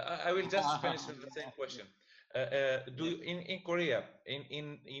 I will just finish with the same question. In Korea,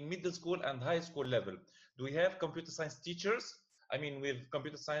 in middle school and high school level, do we have computer science teachers? I mean, with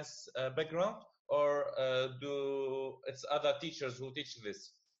computer science background, or do it's other teachers who teach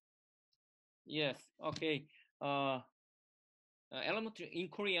this? Yes. Okay. Elementary in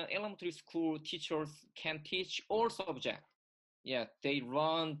Korean elementary school teachers can teach all subjects. Yeah, they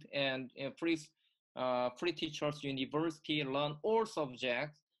run and free teachers university learn all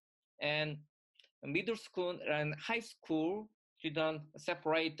subjects, and middle school and high school students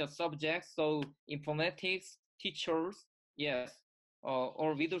separate the subjects. So informatics teachers, yes,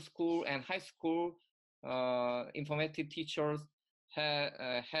 or middle school and high school informatics teachers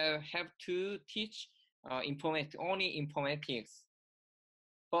have to teach only informatics.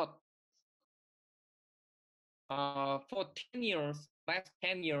 But for 10 years, last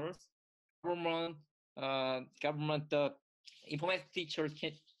 10 years, government government informatics teachers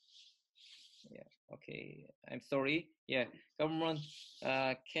can, yeah, okay, I'm sorry, yeah, government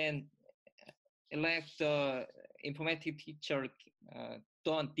can elect the informatics teacher,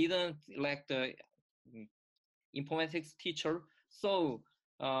 didn't elect the informatics teacher. So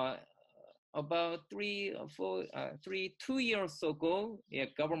about 2 years ago, yeah,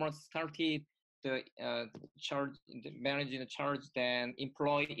 government started the charge, managing the charge, then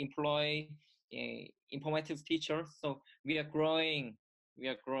employ informatics teachers. So we are growing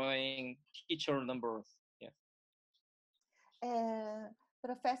teacher numbers. Yes.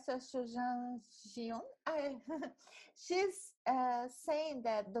 Professor Soohwan Kim, she's saying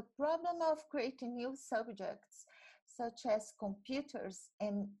that the problem of creating new subjects such as computers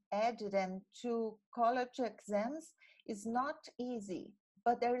and add them to college exams is not easy,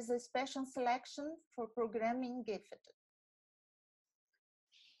 but there is a special selection for programming gifted.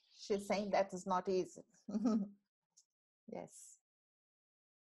 She's saying that is not easy. Yes.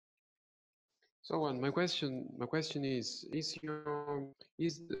 So on, my question is the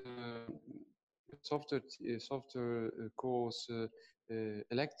software course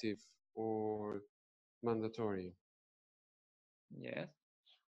elective or mandatory?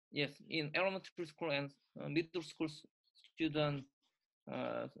 Yes, in elementary school and middle school students,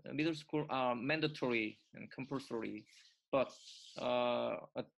 middle school are mandatory and compulsory. but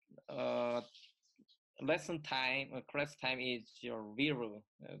lesson time, class time is your zero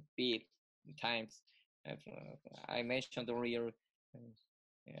bit times. I mentioned earlier,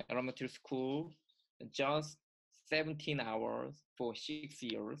 elementary school, just 17 hours for 6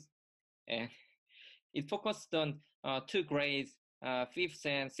 years, and it focused on two grades, fifth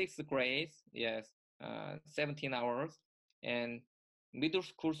and sixth grades. Yes, 17 hours, and middle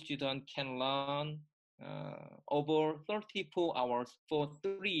school student can learn over 34 hours for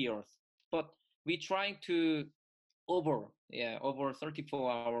 3 years. But we trying to over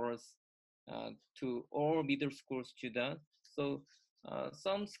 34 hours to all middle school students. So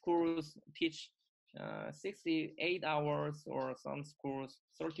some schools teach 68 hours, or some schools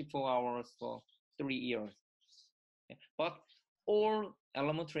 34 hours for 3 years. But all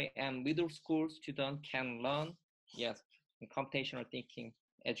elementary and middle school students can learn, yes, computational thinking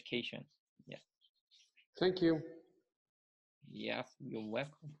education. Yeah. Thank you. Yes, you're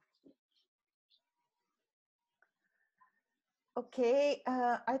welcome. Okay,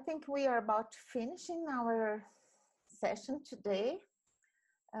 I think we are about finishing our session today.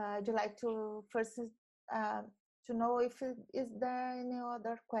 I'd like to first to know if is there any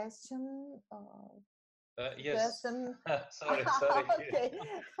other question? Yes. Person? Sorry. Okay.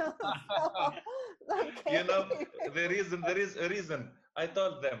 Okay. You know, there is a reason. I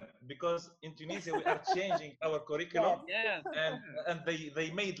told them, because in Tunisia we are changing our curriculum, Yes. and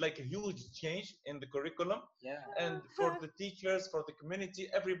they made like a huge change in the curriculum. Yeah. And for the teachers, for the community,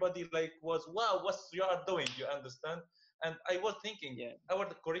 everybody like was, wow, what you are doing, you understand? And I was thinking, Yeah. our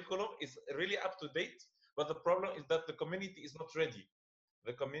curriculum is really up to date, but the problem is that the community is not ready.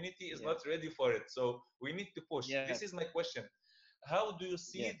 The community is not ready for it, so we need to push. Yes. This is my question: how do you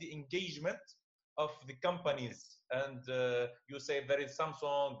see Yes. the engagement of the companies? And you say there is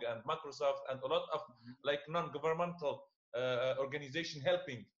Samsung and Microsoft and a lot of like non-governmental organization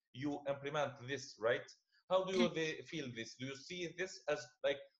helping you implement this, right? How do they feel this? Do you see this as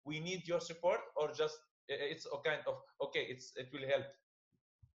like, we need your support, or just it's a kind of, okay, it will help?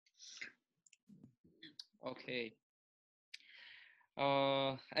 Okay.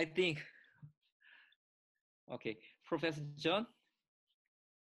 I think. Okay, Professor John,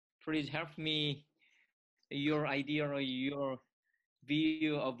 please help me. Your idea or your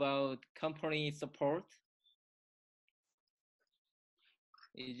view about company support.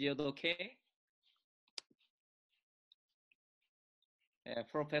 Is it okay?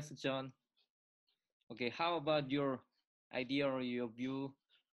 Professor John. Okay, how about your idea or your view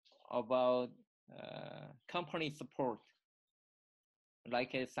about company support,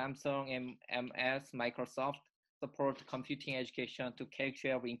 like Samsung, MS, Microsoft support computing education to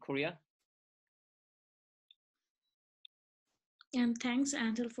K-12 in Korea? Thanks,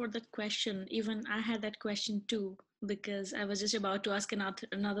 Antel, for that question. Even I had that question too, because I was just about to ask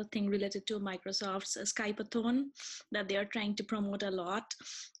another thing related to Microsoft's Skype-a-thon that they are trying to promote a lot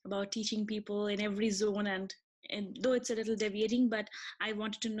about teaching people in every zone. And though it's a little deviating, but I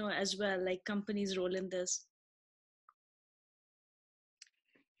wanted to know as well, like companies' role in this.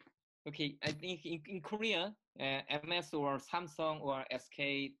 Okay, I think in Korea, MS or Samsung or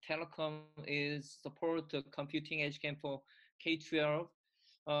SK Telecom is support computing education for K-12.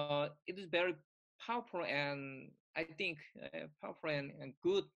 It is very powerful, and I think powerful and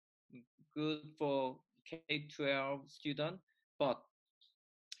good for K-12 student. But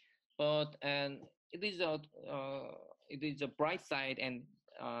and it is a bright side, and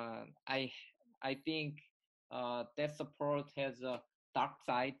I think that support has a dark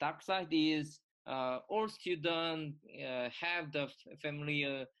side. Dark side is all students have the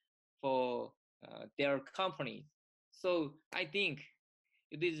familiar for their companies. So I think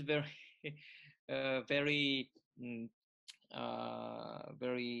it is very very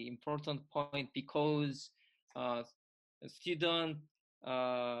very important point, because students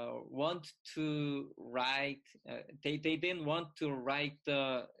want to write, they didn't want to write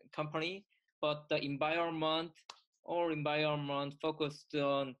the company, but the environment focused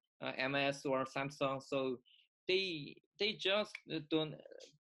on MS or Samsung, so they just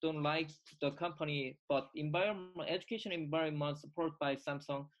don't like the company, but education environment supported by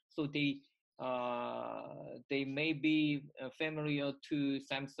Samsung, so they may be familiar to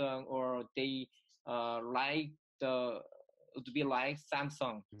Samsung, or they like to be like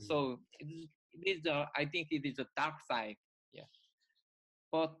Samsung. So it is I think it is a dark side. Yeah.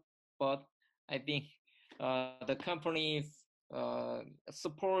 But I think the companies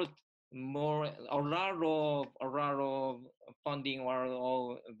support more a lot of funding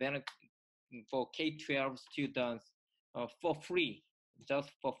or benefit for K-12 students for free,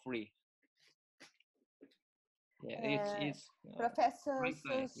 just for free. Yeah, it's Professor great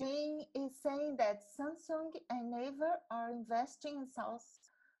science. Yeah. Soohwan is saying that Samsung and Naver are investing in South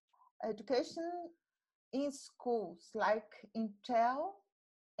education in schools like Intel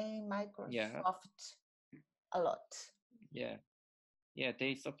and Yeah, Microsoft a lot. yeah, yeah.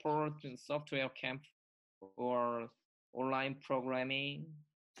 They support software camp or online programming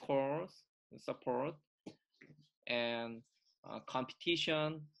course support and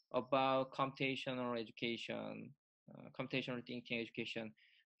competition about computational education, computational thinking education.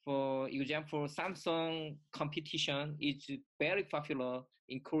 For example, Samsung competition is very popular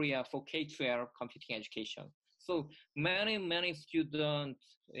in Korea for K-12 computing education. So many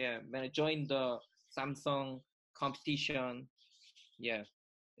students, yeah, many join the Samsung competition. Yeah,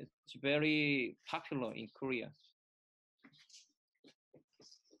 it's very popular in Korea.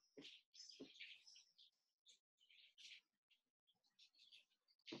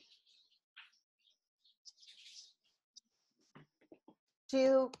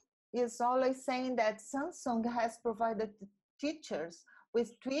 Jill is always saying that Samsung has provided teachers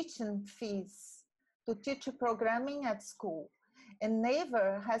with tuition fees to teach programming at school. And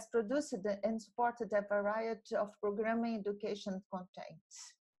Naver has produced and supported a variety of programming education content.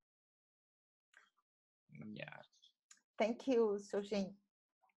 Yeah. Thank you, Sojin.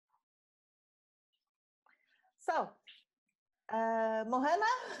 So,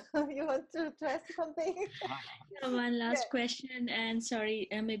 Mohana, you want to ask something? One last question, and sorry,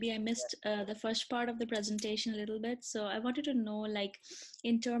 maybe I missed the first part of the presentation a little bit. So I wanted to know, like,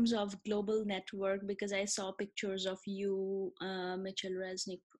 in terms of global network, because I saw pictures of you, Mitchell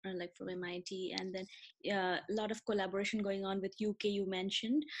Resnick, like from MIT, and then a lot of collaboration going on with UK. You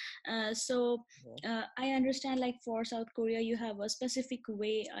mentioned, so I understand, like for South Korea, you have a specific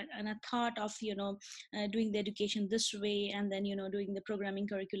way and a thought of doing the education this way, and then doing the programming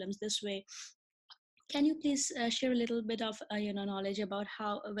curriculums this way. Can you please share a little bit of knowledge about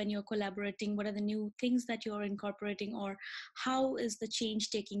how, when you're collaborating, what are the new things that you're incorporating, or how is the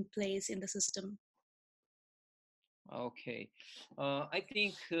change taking place in the system? Okay, I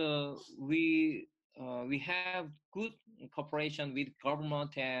think we have good cooperation with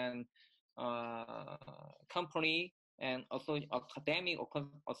government and company and also academic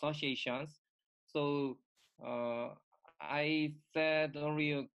associations. So I said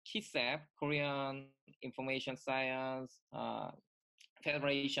earlier, KISAP, Korean Information Science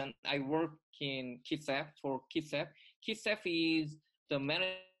Federation. I work in KISAP for KISAP. KISAP is the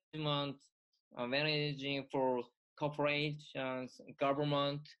management managing for corporations,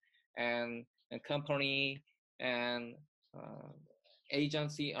 government, and company and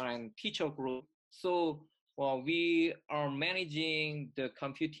agency and teacher group. So we are managing the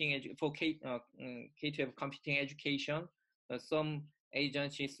computing for K-12 computing education. Some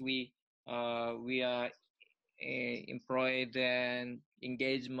agencies we are employed and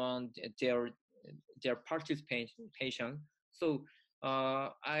engagement their participation. So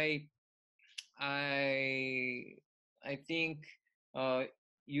I I I think uh,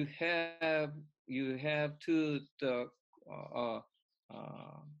 you have to the uh,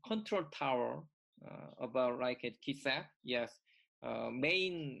 control tower about like at KISAP. Yes,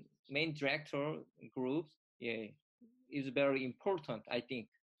 main director groups. Yeah, is very important. I think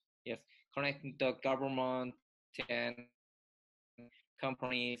yes, connecting the government and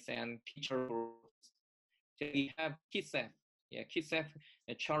companies and teacher groups. So we have KISAP. Yeah, KISAP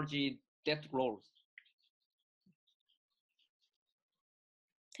charges that roles.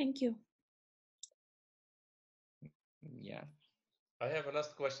 Thank you. Yeah. I have a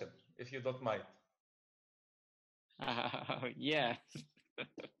last question, if you don't mind. Yeah.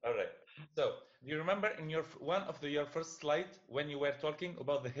 All right. So, do you remember in your your first slide when you were talking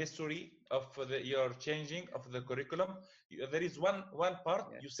about the history of your changing of the curriculum? There is one part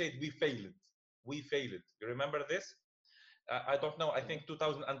you said we failed. We failed. You remember this? I don't know. I think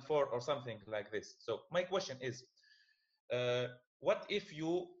 2004 or something like this. So my question is, what if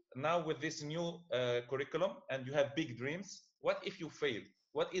you now with this new curriculum and you have big dreams? What if you fail?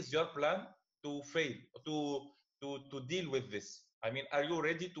 What is your plan to fail to deal with this? I mean, are you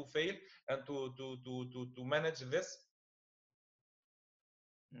ready to fail and to manage this?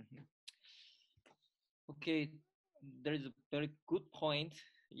 Mm-hmm. Okay, there is a very good point.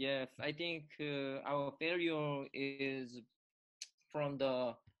 Yes, I think our failure is from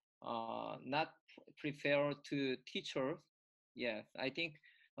the not prepared to teachers. Yes, I think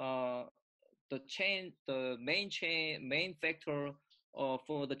uh, main factor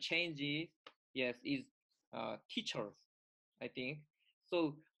for the changes, yes, is teachers. I think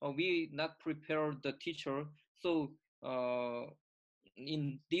so. We not prepared the teacher, so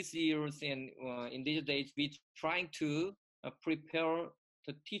in these years and in these days, we trying to prepare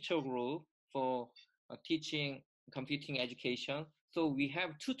the teacher group for teaching computing education. So we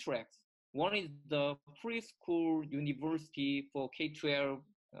have two tracks. One is the preschool university for K-12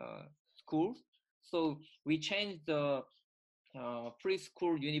 schools. So we changed the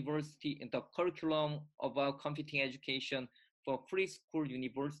preschool university in the curriculum about computing education for preschool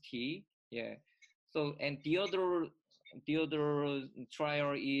university. Yeah. So and the other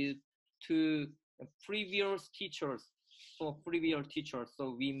trial is to previous teachers for previous teachers.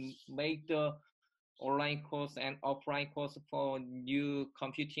 So we make the online course and offline course for new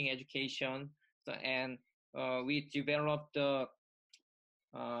computing education. So, and we developed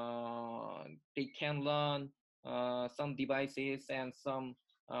they can learn some devices and some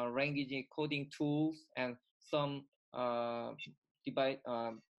language coding tools and some device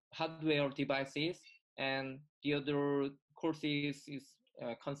hardware devices. And the other courses is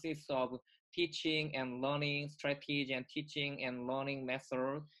consists of teaching and learning strategy and teaching and learning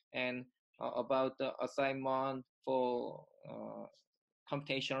method and about the assignment for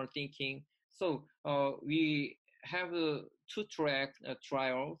computational thinking. So we have a two-track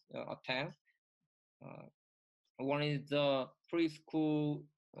trial attempt. One is the preschool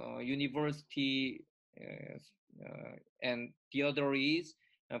university, and the other is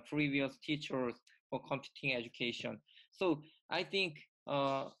previous teachers for computing education. So I think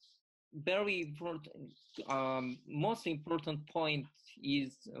very important, most important point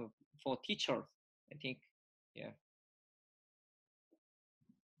is for teachers. I think, yeah.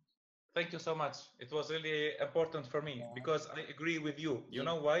 Thank you so much. It was really important for me because I agree with you. You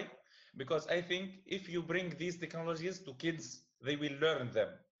know why? Because I think if you bring these technologies to kids, they will learn them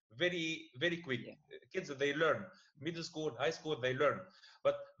very, very quick. Kids, they learn. Middle school, high school, they learn.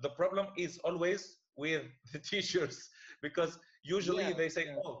 But the problem is always with the teachers because usually they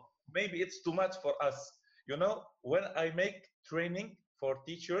say, oh, maybe it's too much for us. You know, when I make training for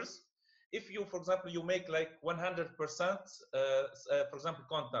teachers, if you, for example, you make like 100%, for example,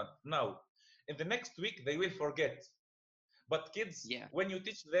 content now, in the next week, they will forget. But kids, when you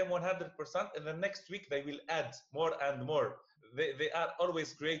teach them 100%, in the next week, they will add more and more. They are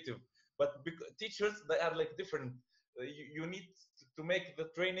always creative. But teachers, they are like different. You need to make the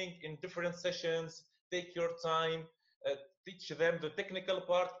training in different sessions, take your time, teach them the technical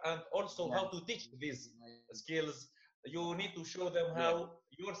part, and also how to teach these skills. You need to show them how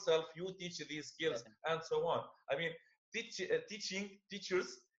yourself you teach these skills and so on. I mean, teaching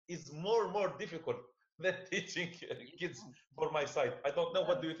teachers is more difficult than teaching kids for my side. I don't know.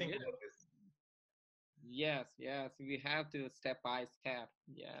 What do you think about this? Yes, we have to step by step.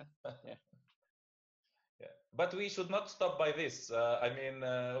 Yeah. But we should not stop by this. I mean,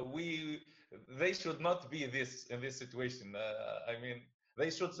 they should not be this in this situation. I mean,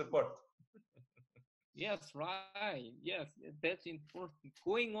 they should support. Yes, right. Yes, that's important.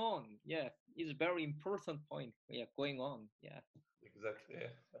 Going on, yeah, is very important point. Yeah, going on. Yeah. Exactly.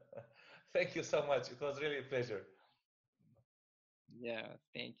 Thank you so much. It was really a pleasure. Yeah,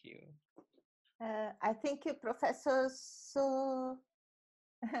 thank you. I think Professor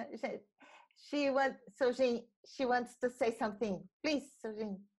she wants to say something. Please,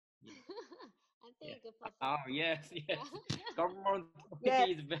 Sojin. I think Oh yes. Government yes.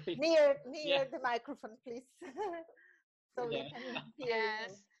 is very near the microphone, please. So we can hear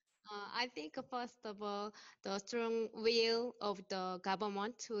you. I think first of all, the strong will of the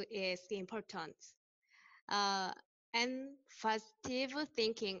government is important, and positive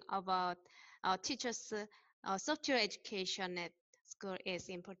thinking about teachers' software education at school is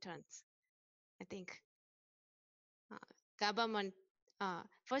important. I think government.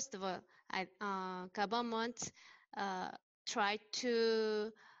 First of all, government try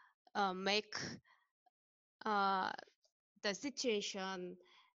to make the situation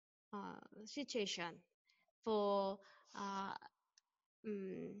for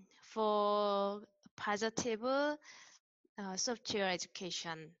for positive software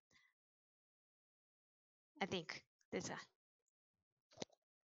education. I think that's a.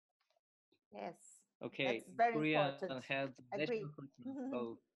 Yes. Okay. That's very Korea important. has Agree. national curriculum,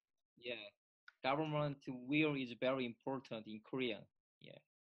 so yeah, government will is very important in Korea. Yeah.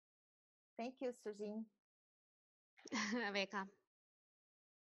 Thank you, Sojin. Welcome.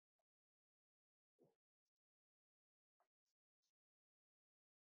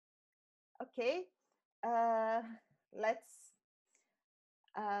 Okay, let's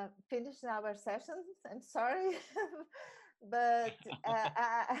finish our sessions. I'm sorry, But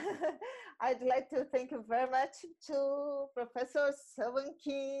I'd like to thank you very much to Professor Soohwan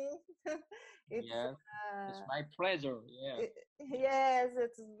Kim. Yes, it's my pleasure. Yeah. Yes,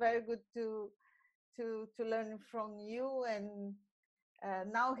 it's very good to learn from you. And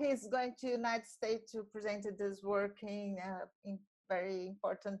now he's going to United States to present this work in very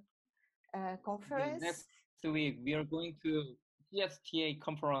important conference. Next week we are going to GSTA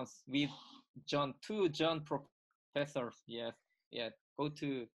conference with two John professors. Yes, yeah. Go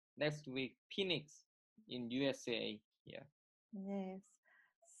to next week Phoenix in USA. Yeah. Yes.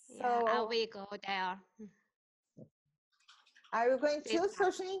 So Yeah, I will go there. are you going Please to,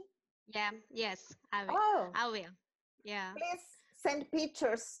 come. Soshi? Yeah, yes, I will. Oh, I will. Yeah. please send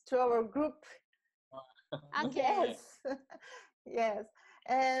pictures to our group. Okay. Yes, yes.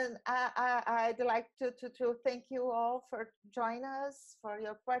 And I'd like to thank you all for joining us, for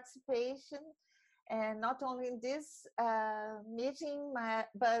your participation, and not only in this meeting,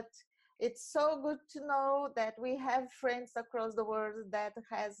 but it's so good to know that we have friends across the world that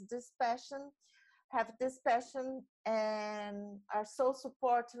have this passion, and are so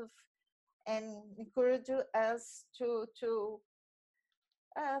supportive and encourage us to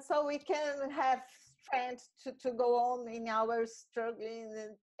so we can have strength to go on in our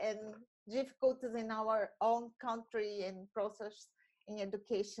struggling and difficulties in our own country and process in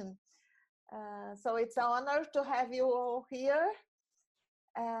education. So it's an honor to have you all here.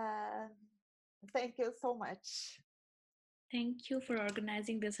 Thank you so much. Thank you for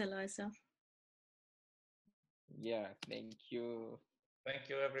organizing this, Eloisa. Yeah, thank you. Thank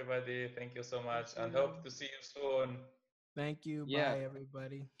you, everybody. Thank you so much, and hope to see you soon. Thank you. Yeah. Bye,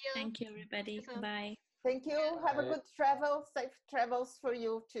 everybody. Thank you, everybody. Bye. Thank you. Have a good travel, safe travels for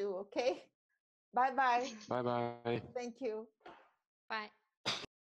you too, okay? Bye-bye. Bye bye. Thank you. Bye.